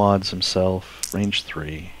 No mods himself. Range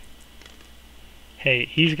 3. Hey,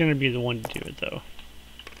 he's gonna be the one to do it though.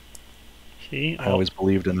 See, I always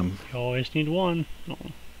believed in him. You always need one. Oh.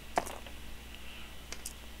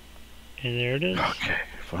 And there it is. Okay,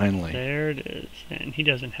 finally. There it is. And he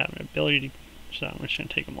doesn't have an ability to, so I'm just going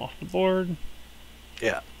to take him off the board.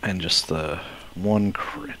 Yeah, and just the 1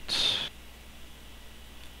 crit.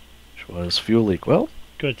 Which was Fuel Leak. Well,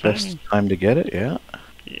 good timing. Best time to get it, yeah.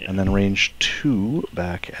 Yeah. And then range 2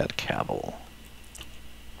 back at Cavil.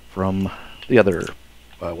 From the other,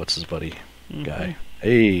 what's his buddy guy?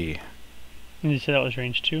 Hey. And you said that was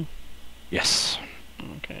range 2? Yes.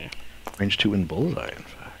 Okay. Range 2 in Bullseye, in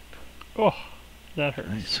fact. Oh, that hurts.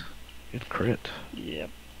 Nice. Good crit. Yep.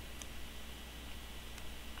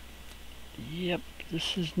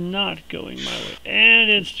 This is not going my way.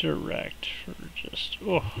 And it's direct for just,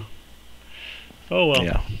 oh well.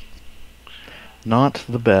 Yeah. Not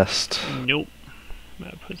the best. Nope.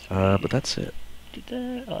 But that's it. Did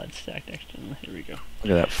that? Oh, it's stacked accidentally. Here we go.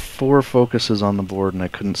 Look at that. 4 focuses on the board, and I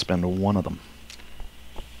couldn't spend one of them.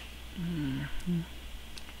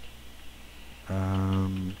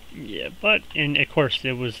 Yeah, but and of course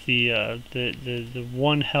it was the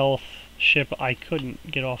 1 health ship I couldn't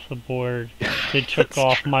get off the board. That took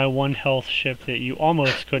off my 1 health ship that you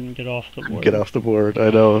almost couldn't get off the board. Get off the board.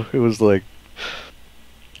 I know. It was like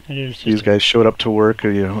these guys showed up to work.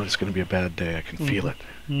 You know, it's going to be a bad day. I can feel it.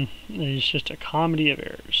 It's just a comedy of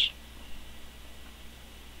errors.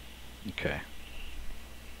 Okay.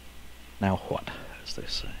 Now what, as they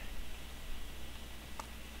say.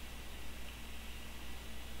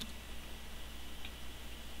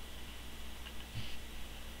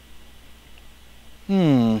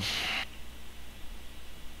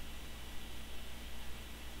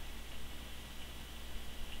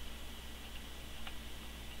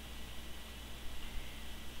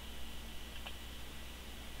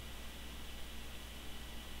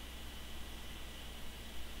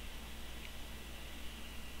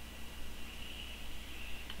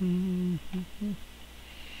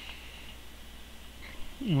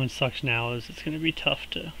 What sucks now is it's going to be tough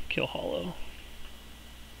to kill Hollow.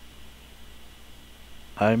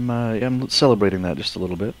 I'm celebrating that just a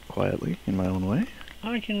little bit, quietly, in my own way.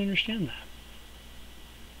 I can understand that.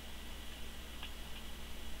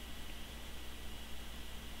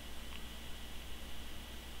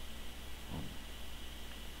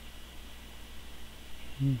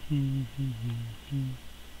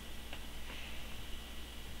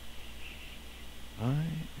 I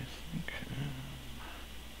think...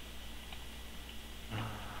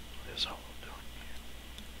 what is Hollow doing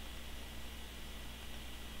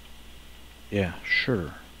here? Yeah,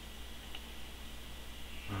 sure.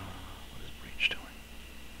 What is Breach doing?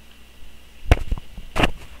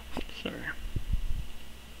 Sorry.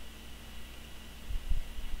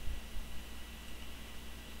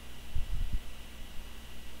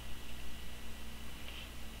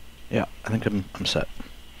 Yeah, I think I'm set.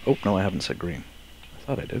 Oh, no, I haven't set green. I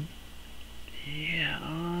thought I did. Yeah,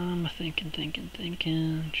 I'm thinking.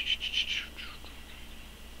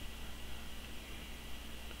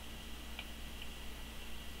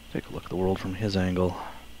 Take a look at the world from his angle.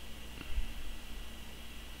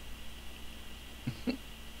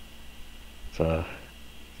 It's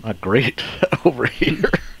not great over here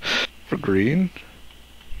for green.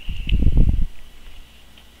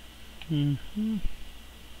 Damn.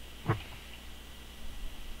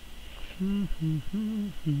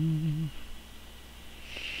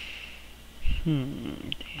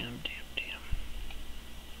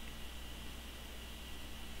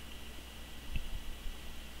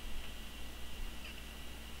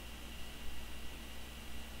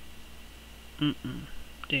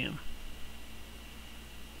 Damn.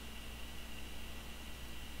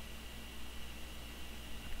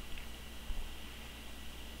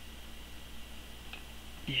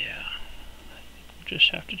 Yeah. I think we'll just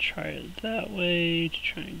have to try it that way to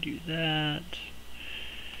try and do that.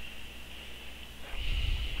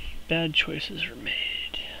 Bad choices were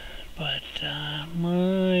made, but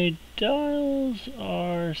my dials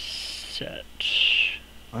are set.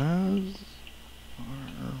 As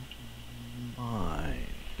are mine.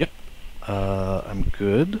 Yep. I'm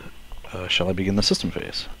good. Shall I begin the system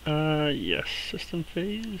phase? Yes, system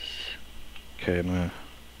phase. Okay, I'm gonna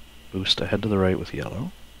boost ahead to the right with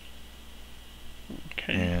yellow.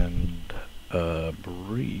 Okay. And,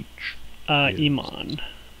 breach. Iman.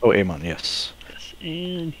 Oh, Amon, yes. Yes,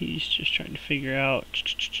 and he's just trying to figure out.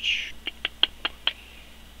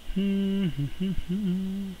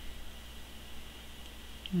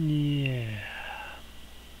 Yeah.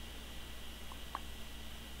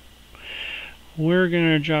 We're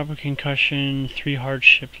gonna drop a concussion, 3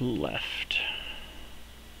 hardship left.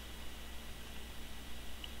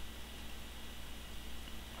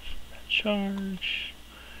 Charge.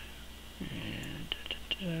 And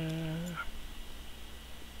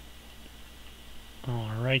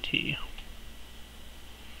alrighty.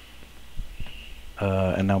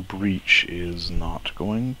 And now breach is not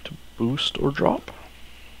going to boost or drop.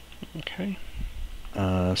 Okay.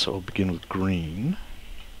 So I'll begin with green.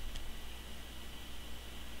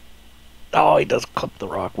 Oh, he does clip the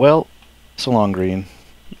rock. Well, so long, green.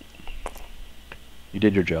 You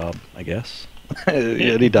did your job, I guess.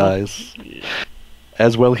 Yeah, he dies. Yeah.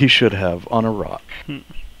 As well he should have, on a rock. There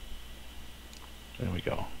we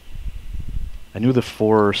go. I knew the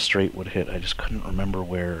 4 straight would hit, I just couldn't remember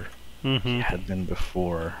where he had been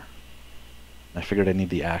before. I figured I need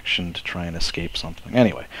the action to try and escape something.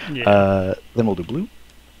 Anyway, Yeah. then we'll do blue.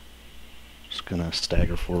 Just gonna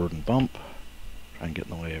stagger forward and bump. Try and get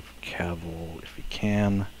in the way of Cavill if he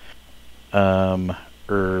can.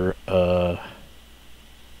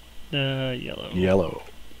 Yellow. Yellow.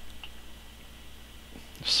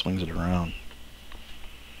 Just swings it around.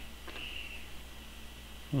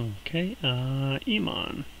 Okay,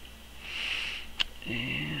 Iman.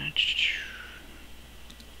 And 3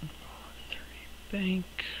 bank.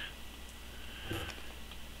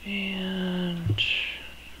 And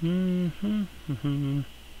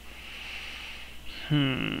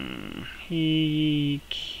he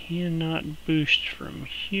cannot boost from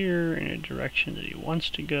here in a direction that he wants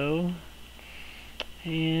to go.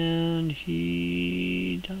 And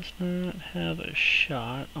he does not have a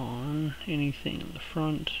shot on anything in the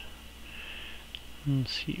front.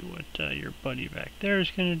 Let's see what your buddy back there is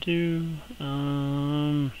going to do.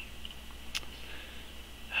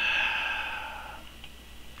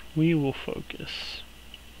 We will focus.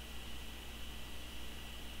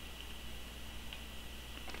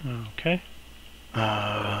 Okay.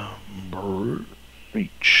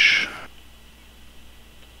 Breach.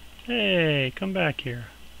 Hey, come back here.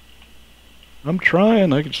 I'm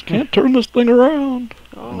trying, I just can't turn this thing around.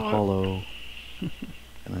 Oh. And hollow.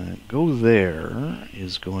 And go there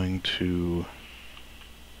is going to...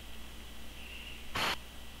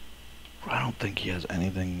 I don't think he has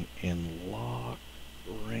anything in lock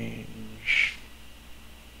range.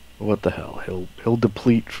 What the hell? He'll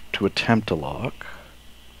deplete to attempt to lock.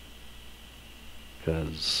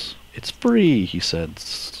 Because it's free, he said.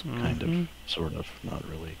 Kind of, sort of, not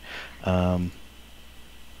really.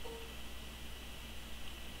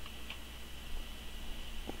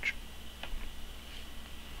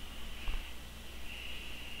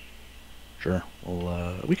 Sure.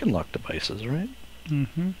 Well, we can lock devices, right?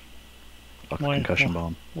 Lock the concussion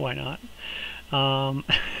bomb. Why not?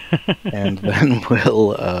 And then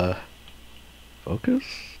we'll focus?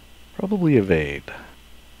 Probably evade.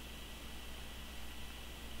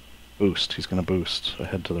 Boost. He's gonna boost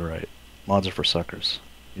ahead to the right. Mods are for suckers.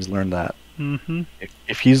 He's learned that.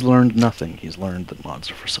 If he's learned nothing, he's learned that mods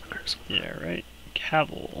are for suckers. Yeah, right.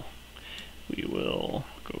 Cavill. We will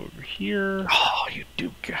go over here. Oh, you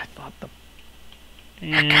do. I thought the...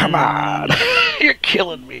 And come on! You're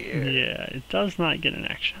killing me here. Yeah, it does not get an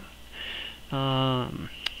action.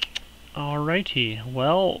 Alrighty.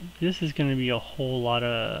 Well, this is going to be a whole lot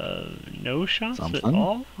of no shots at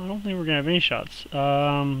all. I don't think we're going to have any shots.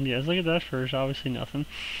 Yeah, let's look at that first. Obviously nothing.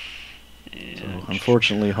 And so,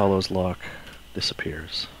 unfortunately, Hollow's lock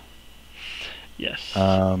disappears. Yes.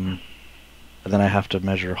 And then I have to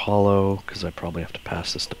measure Hollow, because I probably have to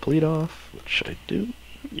pass this deplete off, which I do.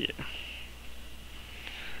 Yeah.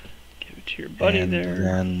 Give it to your buddy and there.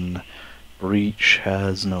 And then Breach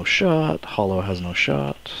has no shot, Hollow has no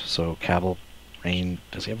shot, so Cavill range...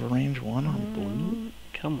 Does he have a range 1 on blue?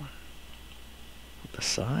 Come on. With the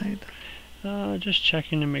side? Just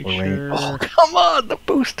checking to make sure. Oh, come on! The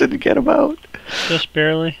boost didn't get him out! Just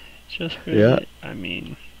barely. Just barely. Yeah. I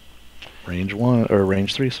mean... Range 1 or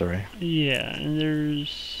range 3, sorry. Yeah, and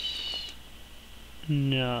there's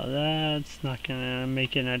no, that's not gonna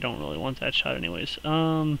make it. And I don't really want that shot, anyways.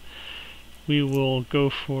 We will go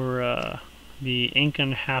for the ain't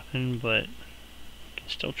gonna happen, but can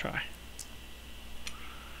still try.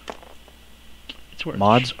 It's worth.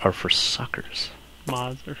 Mods are for suckers.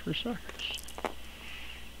 Mods are for suckers.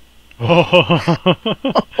 Oh,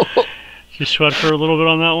 just sweat for a little bit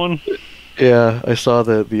on that one. Yeah, I saw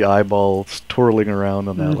the eyeballs twirling around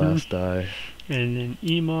on that last die. And then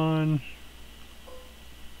Emon.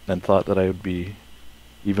 And thought that I would be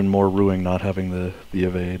even more ruining not having the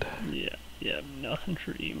evade. Yeah, nothing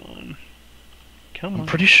for Emon. Come on. I'm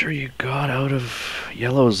pretty sure you got out of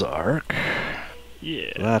Yellow's arc.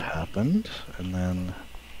 Yeah. That happened, and then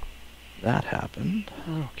that happened.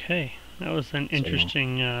 Okay, that was an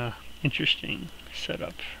interesting, interesting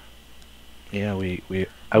setup. Yeah, we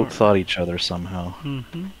outthought each other somehow.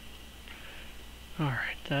 Mm-hmm. All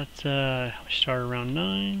right, that's we start around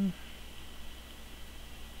 9.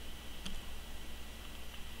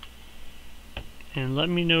 And let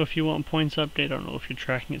me know if you want points update. I don't know if you're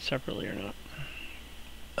tracking it separately or not.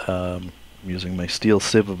 I'm using my steel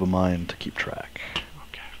sieve of a mind to keep track.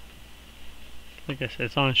 Okay. Like I said,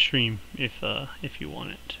 it's on stream if you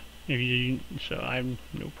want it. If you so I have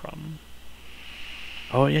no problem.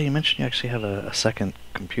 Oh yeah, you mentioned you actually have a second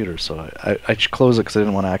computer, so I should close it because I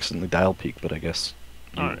didn't want to accidentally dial peek, but I guess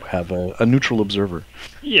you have a neutral observer.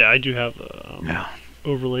 Yeah, I do have a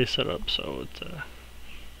overlay set up, so it's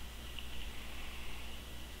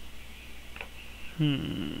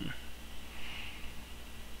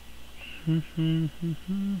So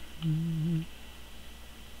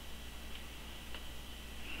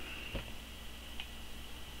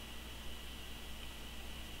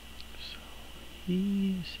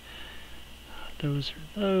he's those are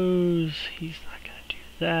those. He's not gonna do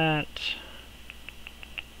that.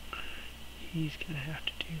 He's gonna have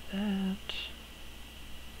to do that.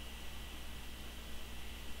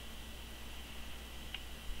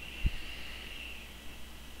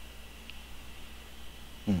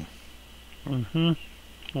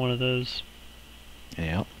 One of those.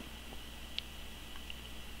 Yep.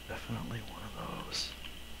 Definitely one of those.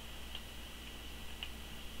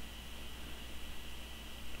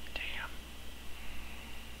 Damn.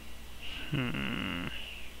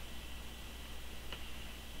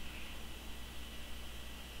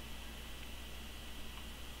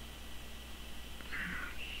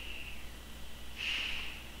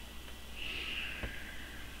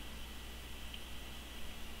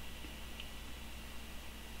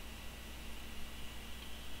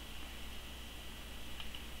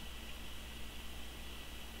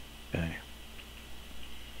 Okay.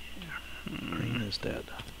 Green is dead.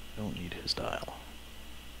 Don't need his dial.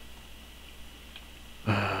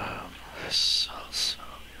 This is also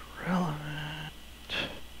irrelevant.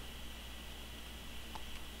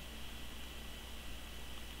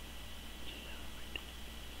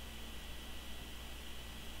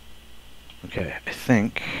 Okay, I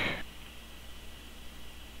think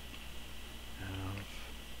I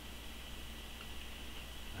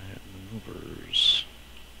have maneuvers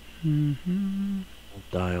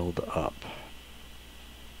dialed up.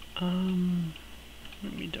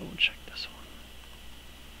 Let me double check this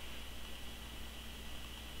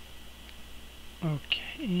one. Okay,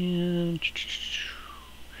 and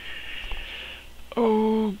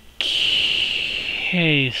okay,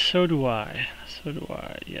 so do I. So do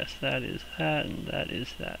I. Yes, that is that, and that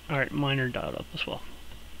is that. All right, mine are dialed up as well.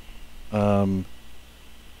 I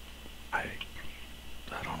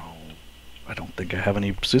don't know. I don't think I have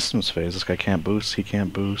any systems phase. This guy can't boost. He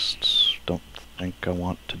can't boost. Don't think I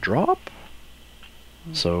want to drop.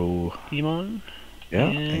 So. Emon. Yeah,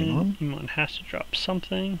 and Emon has to drop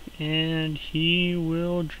something, and he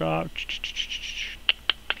will drop.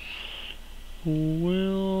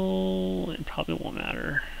 It probably won't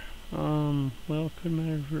matter. Well, it could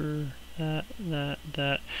matter for that.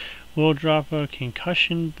 We'll drop a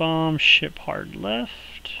concussion bomb, ship hard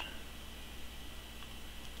left.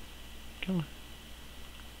 Come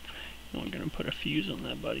on. I'm gonna put a fuse on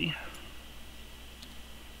that, buddy.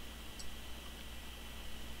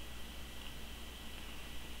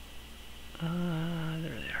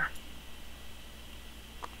 There they are.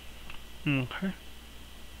 Okay.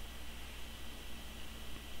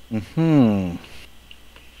 Man,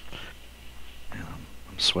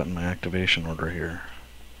 I'm sweating my activation order here.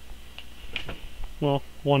 Well,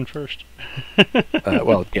 one first.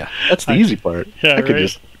 Well, yeah, that's the easy part. Yeah, I could right?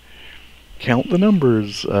 just count the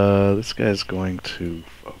numbers. This guy's going to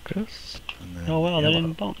focus. And then Oh wow, yellow. that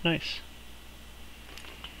didn't bump. Nice.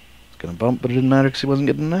 It's gonna bump, but it didn't matter because he wasn't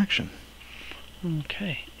getting an action.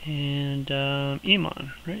 Okay, and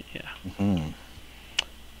Iman, right? Yeah. Hmm.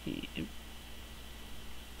 Yep.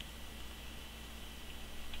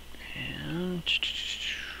 And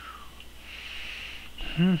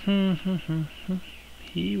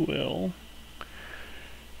he will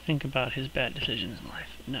think about his bad decisions in life.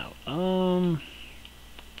 No.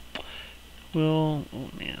 Well, oh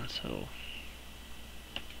man, so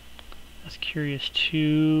I was curious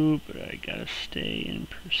too, but I gotta stay in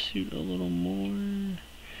pursuit a little more.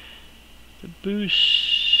 The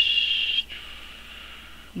boost.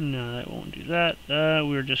 No, that won't do that.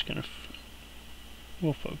 We're just gonna.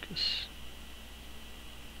 We'll focus.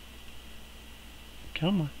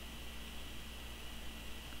 Come on.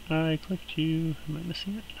 I clicked you. Am I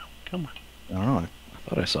missing it? No. Come on. I don't know. I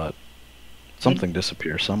thought I saw it. Something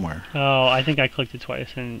disappear somewhere. Oh, I think I clicked it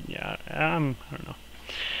twice, and yeah, I don't know.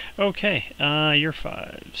 Okay, your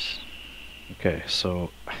fives. Okay, so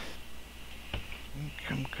I think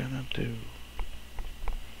I'm gonna do.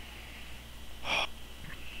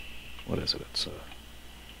 What is it? It's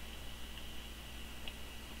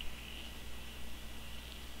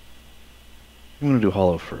I'm gonna do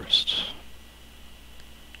hollow first.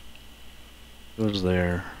 Goes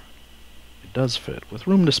there. It does fit with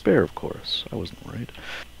room to spare, of course. I wasn't worried.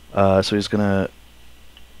 So he's gonna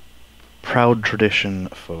proud tradition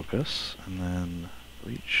focus, and then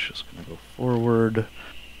reach is gonna go forward.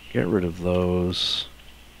 Get rid of those.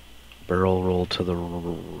 Barrel roll to the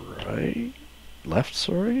right, left.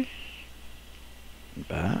 Sorry.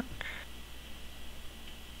 Back.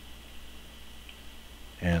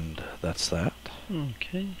 And that's that.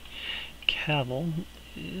 Okay. Cavill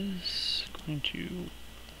is going to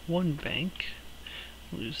one bank,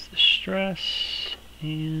 lose the stress,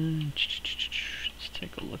 and let's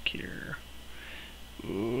take a look here.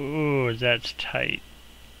 Ooh, that's tight.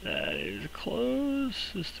 That is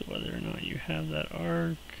close as to whether or not you have that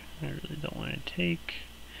arc. I really don't want to take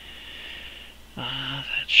that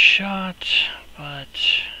shot, but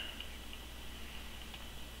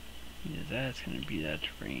yeah, that's going to be that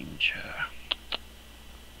range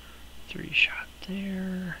 3 shot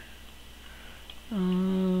there. I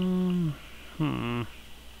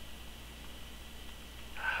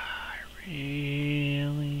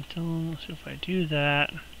really don't. So if I do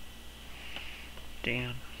that,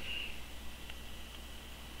 damn.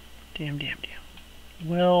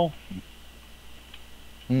 Well,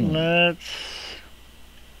 let's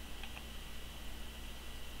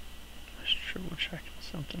triple check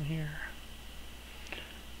something here.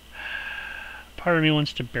 Part of me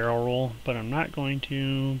wants to barrel roll, but I'm not going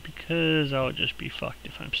to because I would just be fucked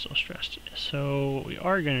if I'm still stressed. So what we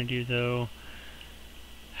are going to do though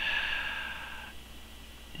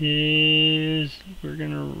is we're going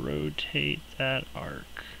to rotate that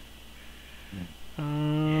arc.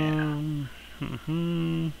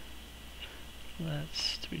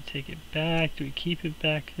 Let's, do we take it back? Do we keep it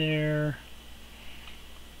back there?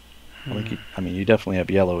 I mean, you definitely have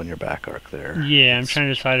yellow in your back arc there. Yeah, I'm trying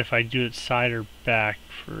to decide if I do it side or back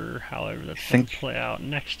for however that's going to play out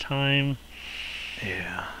next time.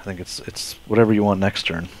 Yeah, I think it's whatever you want next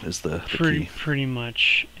turn is the key. Pretty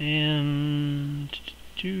much. And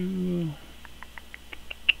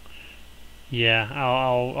yeah,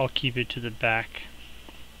 I'll keep it to the back.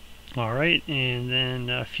 All right, and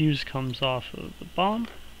then fuse comes off of the bomb.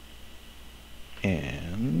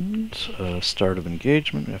 And start of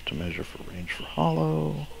engagement. We have to measure for range for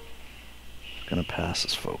hollow. It's gonna pass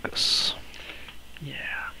as focus.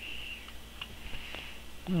 Yeah.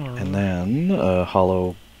 And then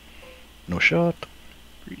hollow, no shot.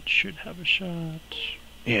 Breach should have a shot.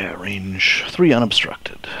 Yeah, range 3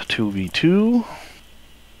 unobstructed. 2v2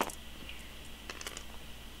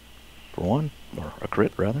 for 1, or a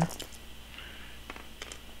crit rather.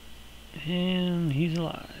 And he's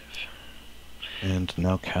alive. And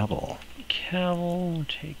now Cavill. Cavill,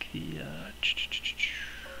 take the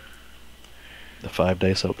 5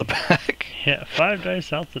 dice out the back. Yeah, 5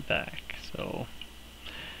 dice out the back. So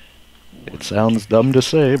it sounds dumb to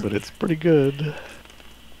say, but it's pretty good.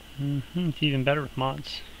 It's even better with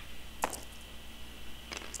mods.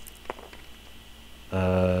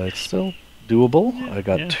 It's still doable. Yeah, I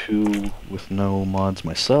got 2 with no mods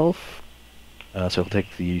myself. So I'll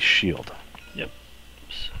take the shield. Yep.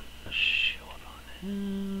 So, shield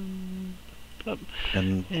on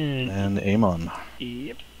him. And Amon.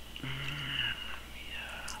 Yep.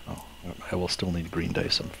 Oh, I will still need green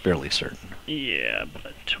dice, I'm fairly certain. Yeah,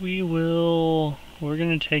 but we're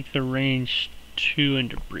gonna take the range 2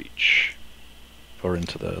 into breach. Or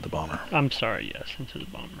into the bomber. I'm sorry, yes, into the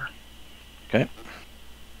bomber. Okay.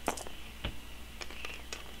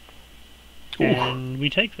 And we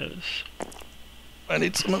take those. I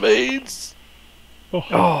need some evades. Oh,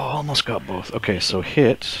 Oh, almost got both. Okay, so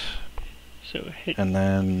hit, so hit. and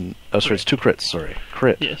then... Oh, sorry, it's 2 crits, sorry.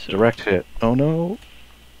 Crit, Yeah, so direct hit. Oh, no.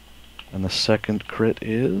 And the second crit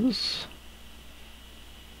is...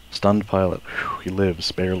 Stunned pilot. Whew, he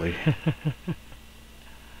lives, barely.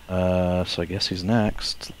 So I guess he's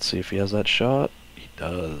next. Let's see if he has that shot. He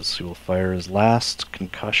does. He will fire his last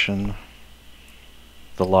concussion.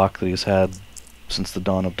 The lock that he's had since the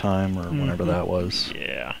dawn of time, or whenever that was.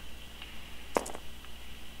 Yeah.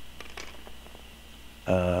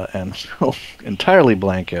 And he'll entirely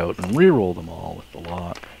blank out and re-roll them all with the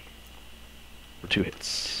lock for 2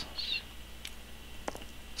 hits.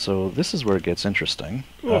 So this is where it gets interesting.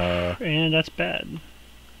 And that's bad.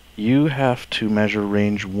 You have to measure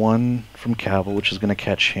range 1 from Cavill, which is going to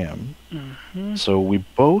catch him. So we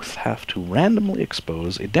both have to randomly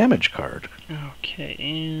expose a damage card. Okay,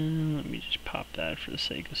 and let me just pop that for the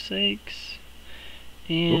sake of sakes.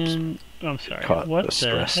 And Oops. I'm sorry. Caught What the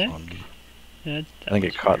stress heck? on... I think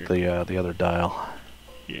it caught the other dial.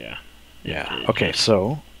 Yeah. Yeah. Okay,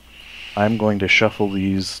 so I'm going to shuffle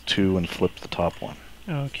these 2 and flip the top one.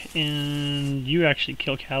 Okay, and you actually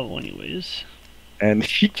kill Cavill anyways. And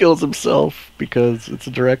he kills himself because it's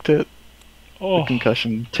a direct hit. Oh. The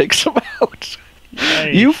concussion takes him out.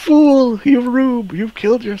 Nice. You fool! You rube! You've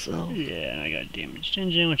killed yourself. Yeah, and I got damaged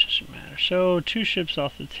engine, which doesn't matter. So 2 ships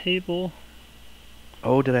off the table.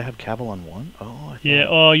 Oh, did I have Cavill on 1? Oh, I thought... Yeah.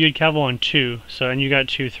 Oh, you had Cavill on 2. So and you got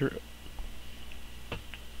 2 through.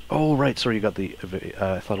 Oh, right. Sorry, you got the evade.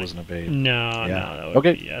 I thought it was an evade. No, Yeah. no, that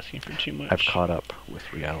would be asking for too much. I've caught up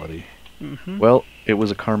with reality. Mm-hmm. Well, it was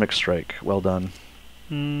a karmic strike. Well done.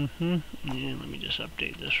 Mm-hmm. And let me just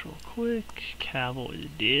update this real quick. Cavill is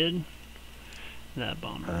dead. That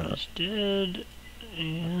bomber is dead.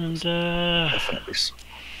 And, Definitely.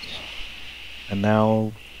 And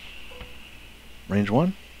now... range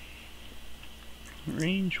 1?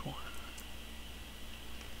 Range 1.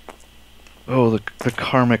 Oh, the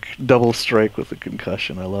karmic double strike with the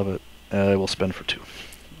concussion. I love it. I will spend for 2.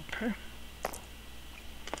 Okay.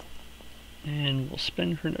 And we'll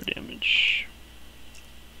spend for no damage.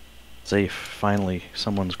 Safe. Finally,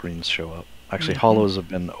 someone's greens show up. Actually, hollows have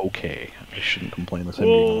been okay. I shouldn't complain with him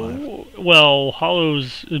being alive. Well,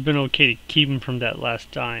 hollows has been okay to keep him from that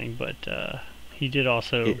last dying, but he did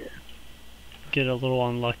also get a little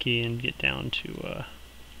unlucky and get down to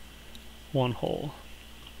 1 hole.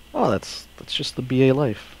 Oh, that's just the BA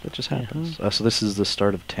life. That just happens. So this is the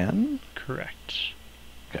start of 10? Correct.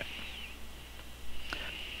 Okay.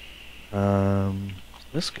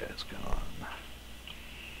 This guy's gone.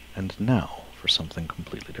 And now for something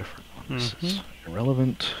completely different. This is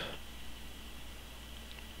irrelevant.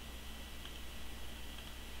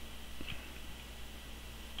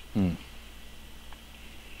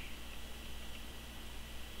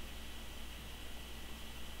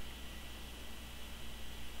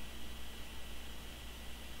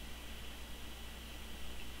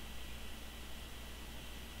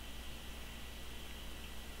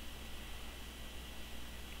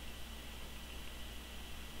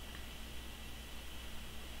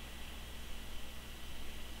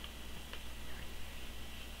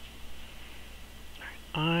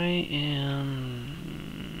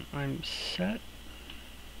 I'm set.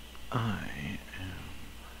 I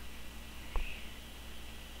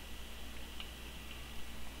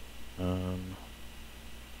am...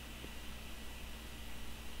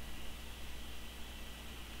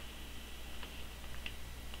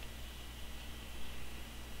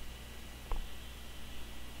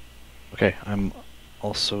 Okay, I'm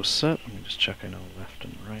also set. Let me just check I know left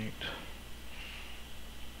and right.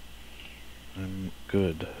 I'm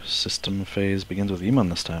good. System phase begins with Eamon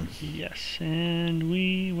this time. Yes, and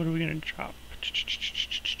what are we going to drop?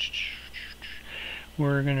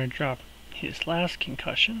 We're going to drop his last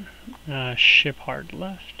concussion. Ship hard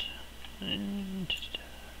left. And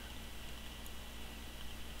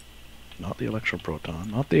not the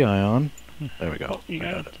electroproton, not the ion. There we go. Oh, you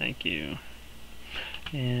got it. Thank you.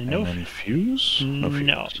 And then fuse? No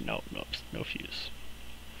fuse. No fuse.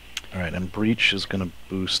 Alright, and breach is going to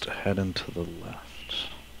boost ahead and to the left.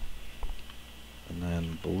 And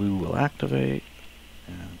then blue will activate,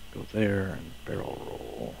 and go there, and barrel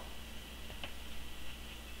roll.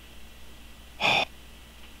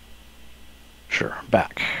 Sure,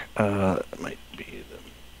 back. That might be the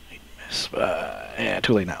miss. Yeah,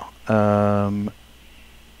 too late now. Amon.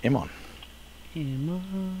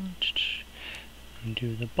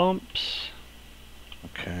 Do the bumps.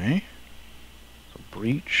 Okay. So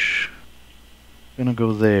breach. Gonna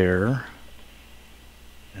go there.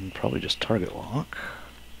 And probably just target lock.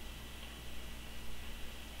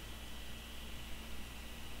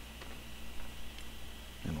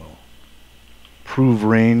 prove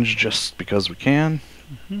range just because we can.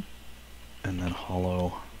 Mm-hmm. And then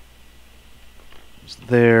Hollow is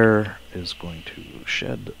there, is going to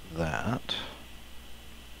shed that.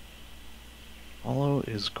 Hollow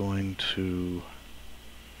is going to...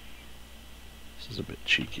 This is a bit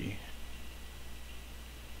cheeky.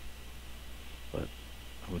 But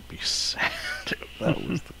I would be sad if that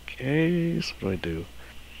was the case. What do I do?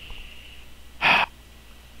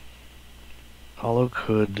 Hollow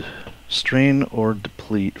could strain or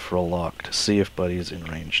deplete for a lock to see if Buddy's in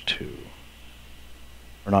range 2.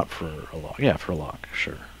 Or not for a lock. Yeah, for a lock,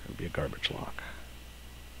 sure. It would be a garbage lock.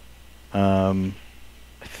 I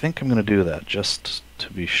think I'm going to do that just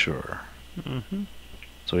to be sure. Mm-hmm.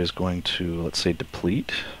 So he's going to, let's say,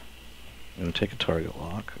 deplete. I'm going to take a target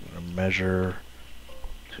lock. I'm going to measure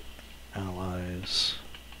to allies.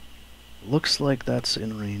 Looks like that's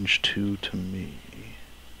in range 2 to me.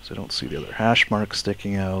 So I don't see the other hash mark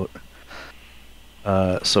sticking out.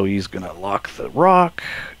 So he's going to lock the rock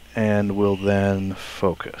and will then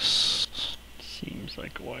focus. Seems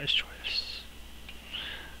like a wise choice.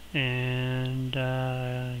 And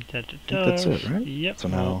I think that's it, right? Yep. So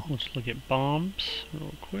now let's look at bombs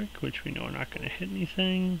real quick, which we know are not going to hit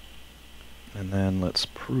anything. And then let's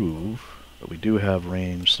prove that we do have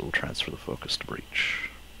range, so we'll transfer the focus to breach.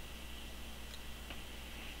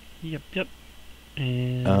 Yep.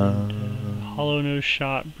 And hollow no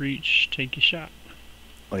shot, breach, take your shot.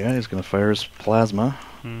 Oh yeah, he's going to fire his plasma.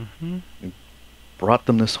 Mm-hmm. He brought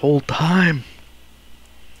them this whole time.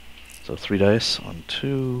 So 3 dice on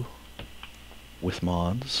 2 with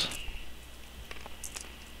mods.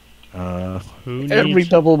 Every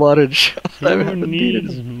double modded shot I've ever needed. Who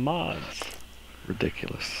needs mods?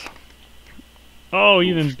 Ridiculous. Oh,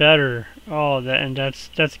 even better. Oh,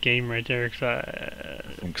 that's game right there. Cause I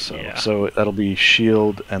think so. Yeah. So that'll be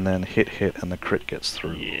shield and then hit, and the crit gets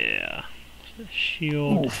through. Yeah. So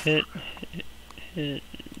shield, hit,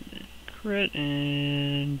 crit,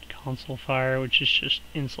 and console fire, which is just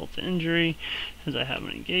insult to injury, as I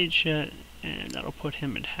haven't engaged yet, and that'll put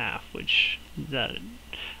him at half, which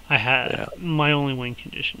I had. Yeah. My only win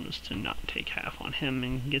condition was to not take half on him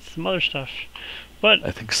and get some other stuff, but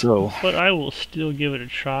I think so. But I will still give it a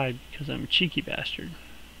try because I'm a cheeky bastard.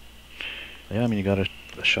 Yeah, I mean you got a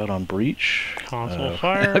shot on breach. Console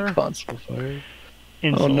fire. Console fire.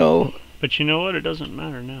 Insult. Oh no! But you know what? It doesn't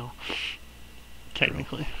matter now.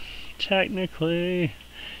 Technically.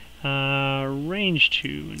 Range 2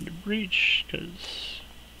 into breach, because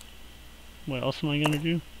what else am I gonna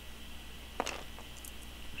do?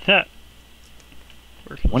 Ha!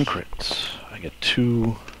 Worthless. 1 crit. I get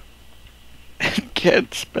 2. And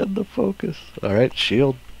can't spend the focus. Alright,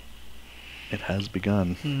 shield. It has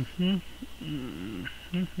begun. And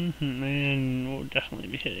we'll definitely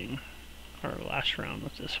be hitting our last round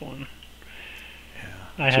with this one.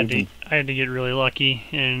 Yeah. I had to get really lucky,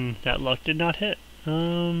 and that luck did not hit.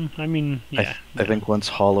 I mean, yeah. I think once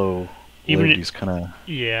Hollow lived, he's kind of...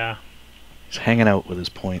 Yeah. He's hanging out with his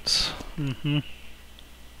points. Mm-hmm.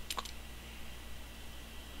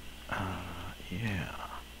 Yeah.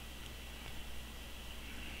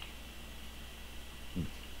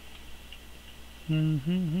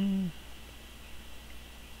 Mm-hmm.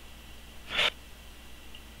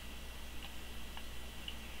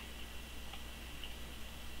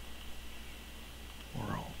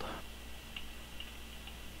 World.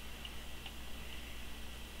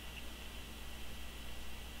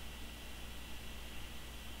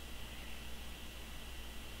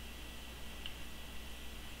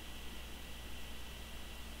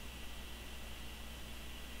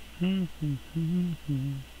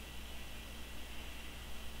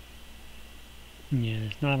 Yeah,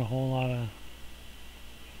 there's not a whole lot of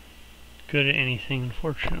good at anything,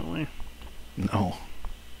 unfortunately. No.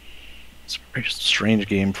 It's a very strange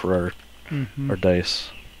game for our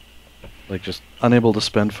dice. Like, just unable to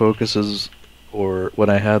spend focuses, or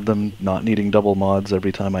when I had them, not needing double mods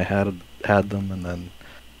every time I had them, and then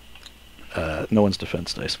no one's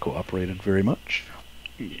defense dice cooperated very much.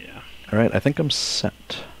 Yeah. Alright, I think I'm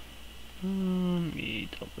set. Let me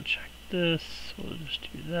double check this. We'll just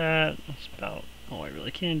do that. That's about all I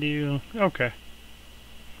really can do. Okay.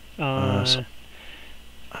 So,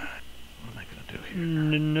 what am I going to do here?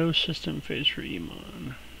 No system phase for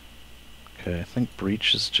Emon. Okay, I think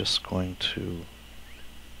Breach is just going to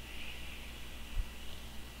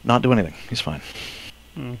not do anything. He's fine.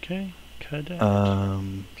 Okay, Cadet.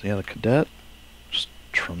 Yeah, the Cadet just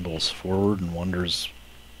trundles forward and wonders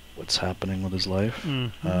what's happening with his life.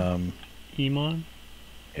 Emon.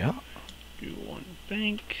 Yeah. Do one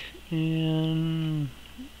bank and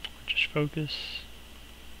just focus.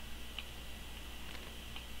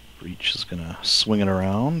 Breach is gonna swing it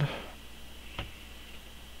around.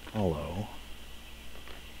 Hollow.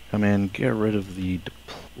 Come in, get rid of the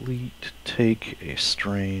deplete, take a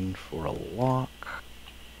strain for a lock,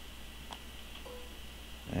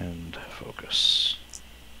 and focus.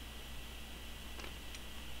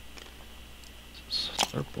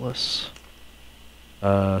 Surplus.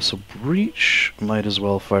 So Breach might as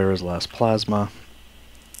well fire his last plasma.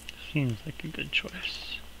 Seems like a good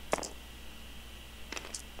choice.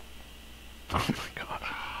 Oh my god.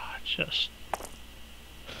 Just...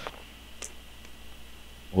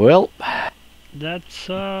 Well... that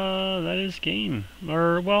is game.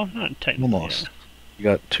 Or, well, not technically. Almost. You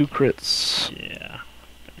got 2 crits. Yeah.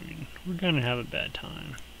 I mean, we're gonna have a bad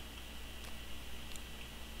time.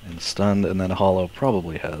 And stunned, and then Hollow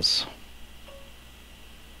probably has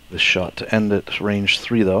this shot to end it. Range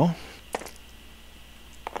 3, though.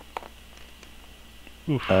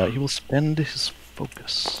 Oof. He will spend his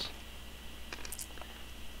focus.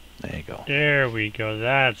 There you go. There we go.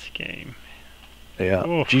 That's game. Yeah.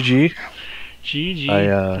 Oof. GG.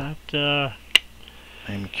 GG.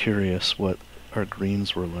 I'm curious what our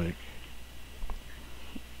greens were like.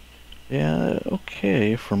 Yeah,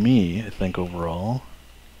 okay for me, I think, overall.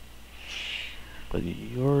 But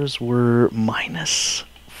yours were minus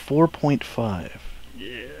 4.5.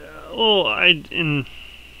 Yeah. Oh, in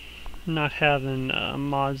not having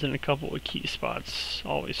mods in a couple of key spots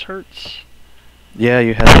always hurts. Yeah,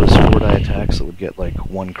 you had those 4-die attacks that would get like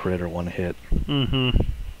 1 crit or 1 hit. Mm-hmm.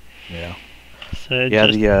 Yeah. So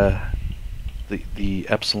Yeah, the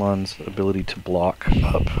Epsilon's ability to block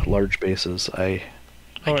up large bases, I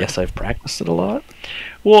guess I've practiced it a lot.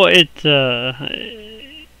 Well,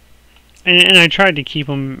 and I tried to keep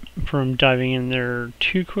him from diving in there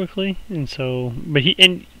too quickly, and so, but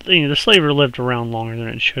the slaver lived around longer than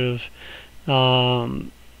it should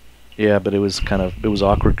have. Yeah, but it was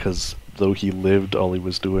awkward because though he lived, all he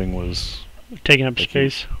was doing was taking up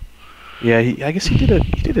space. Yeah, I guess he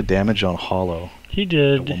did a damage on Hollow. He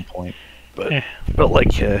did at one point, but felt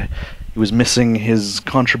like he was missing his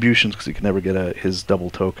contributions because he could never get his double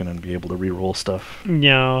token and be able to re-roll stuff.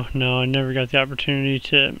 No, I never got the opportunity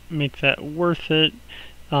to make that worth it.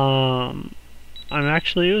 I'm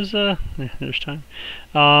actually, it was there's time.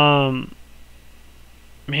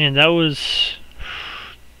 Man, that was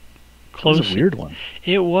close. That was a weird one.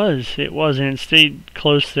 It was, and it stayed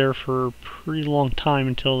close there for a pretty long time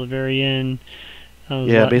until the very end.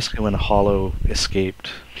 Yeah, basically when Hollow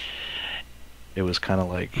escaped, it was kind of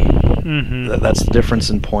like that's the difference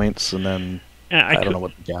in points, and then I don't know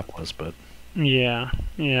what the gap was, but yeah,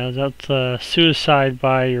 that suicide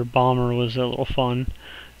by your bomber was a little fun.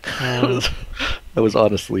 That was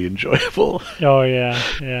honestly enjoyable. Oh yeah,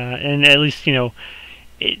 and at least it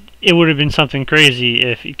would have been something crazy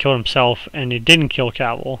if he killed himself and it didn't kill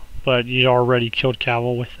Cavill, but you'd already killed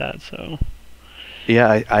Cavill with that, so.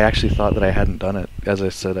 Yeah, I actually thought that I hadn't done it. As I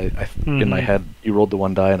said, in my head, you rolled the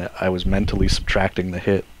 1 die, and I was mentally subtracting the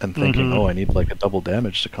hit and thinking, oh, I need like a double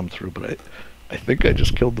damage to come through, but I think I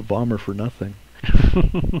just killed the bomber for nothing.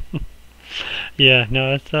 Yeah,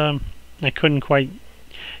 no, it's I couldn't quite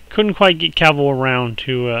get Cavill around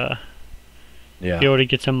to be able to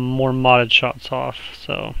get some more modded shots off,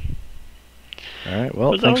 so. Alright,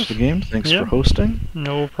 well, thanks for the game. Thanks for hosting.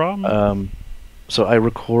 No problem. So I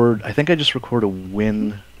think I just record a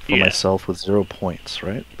win for myself with 0 points,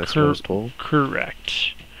 right? That's what I was told?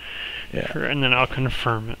 Correct. Yeah. And then I'll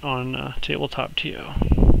confirm it on Tabletop TO.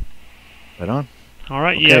 Right on.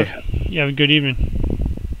 Alright, okay. You have a good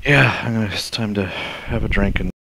evening. Yeah, it's time to have a drink and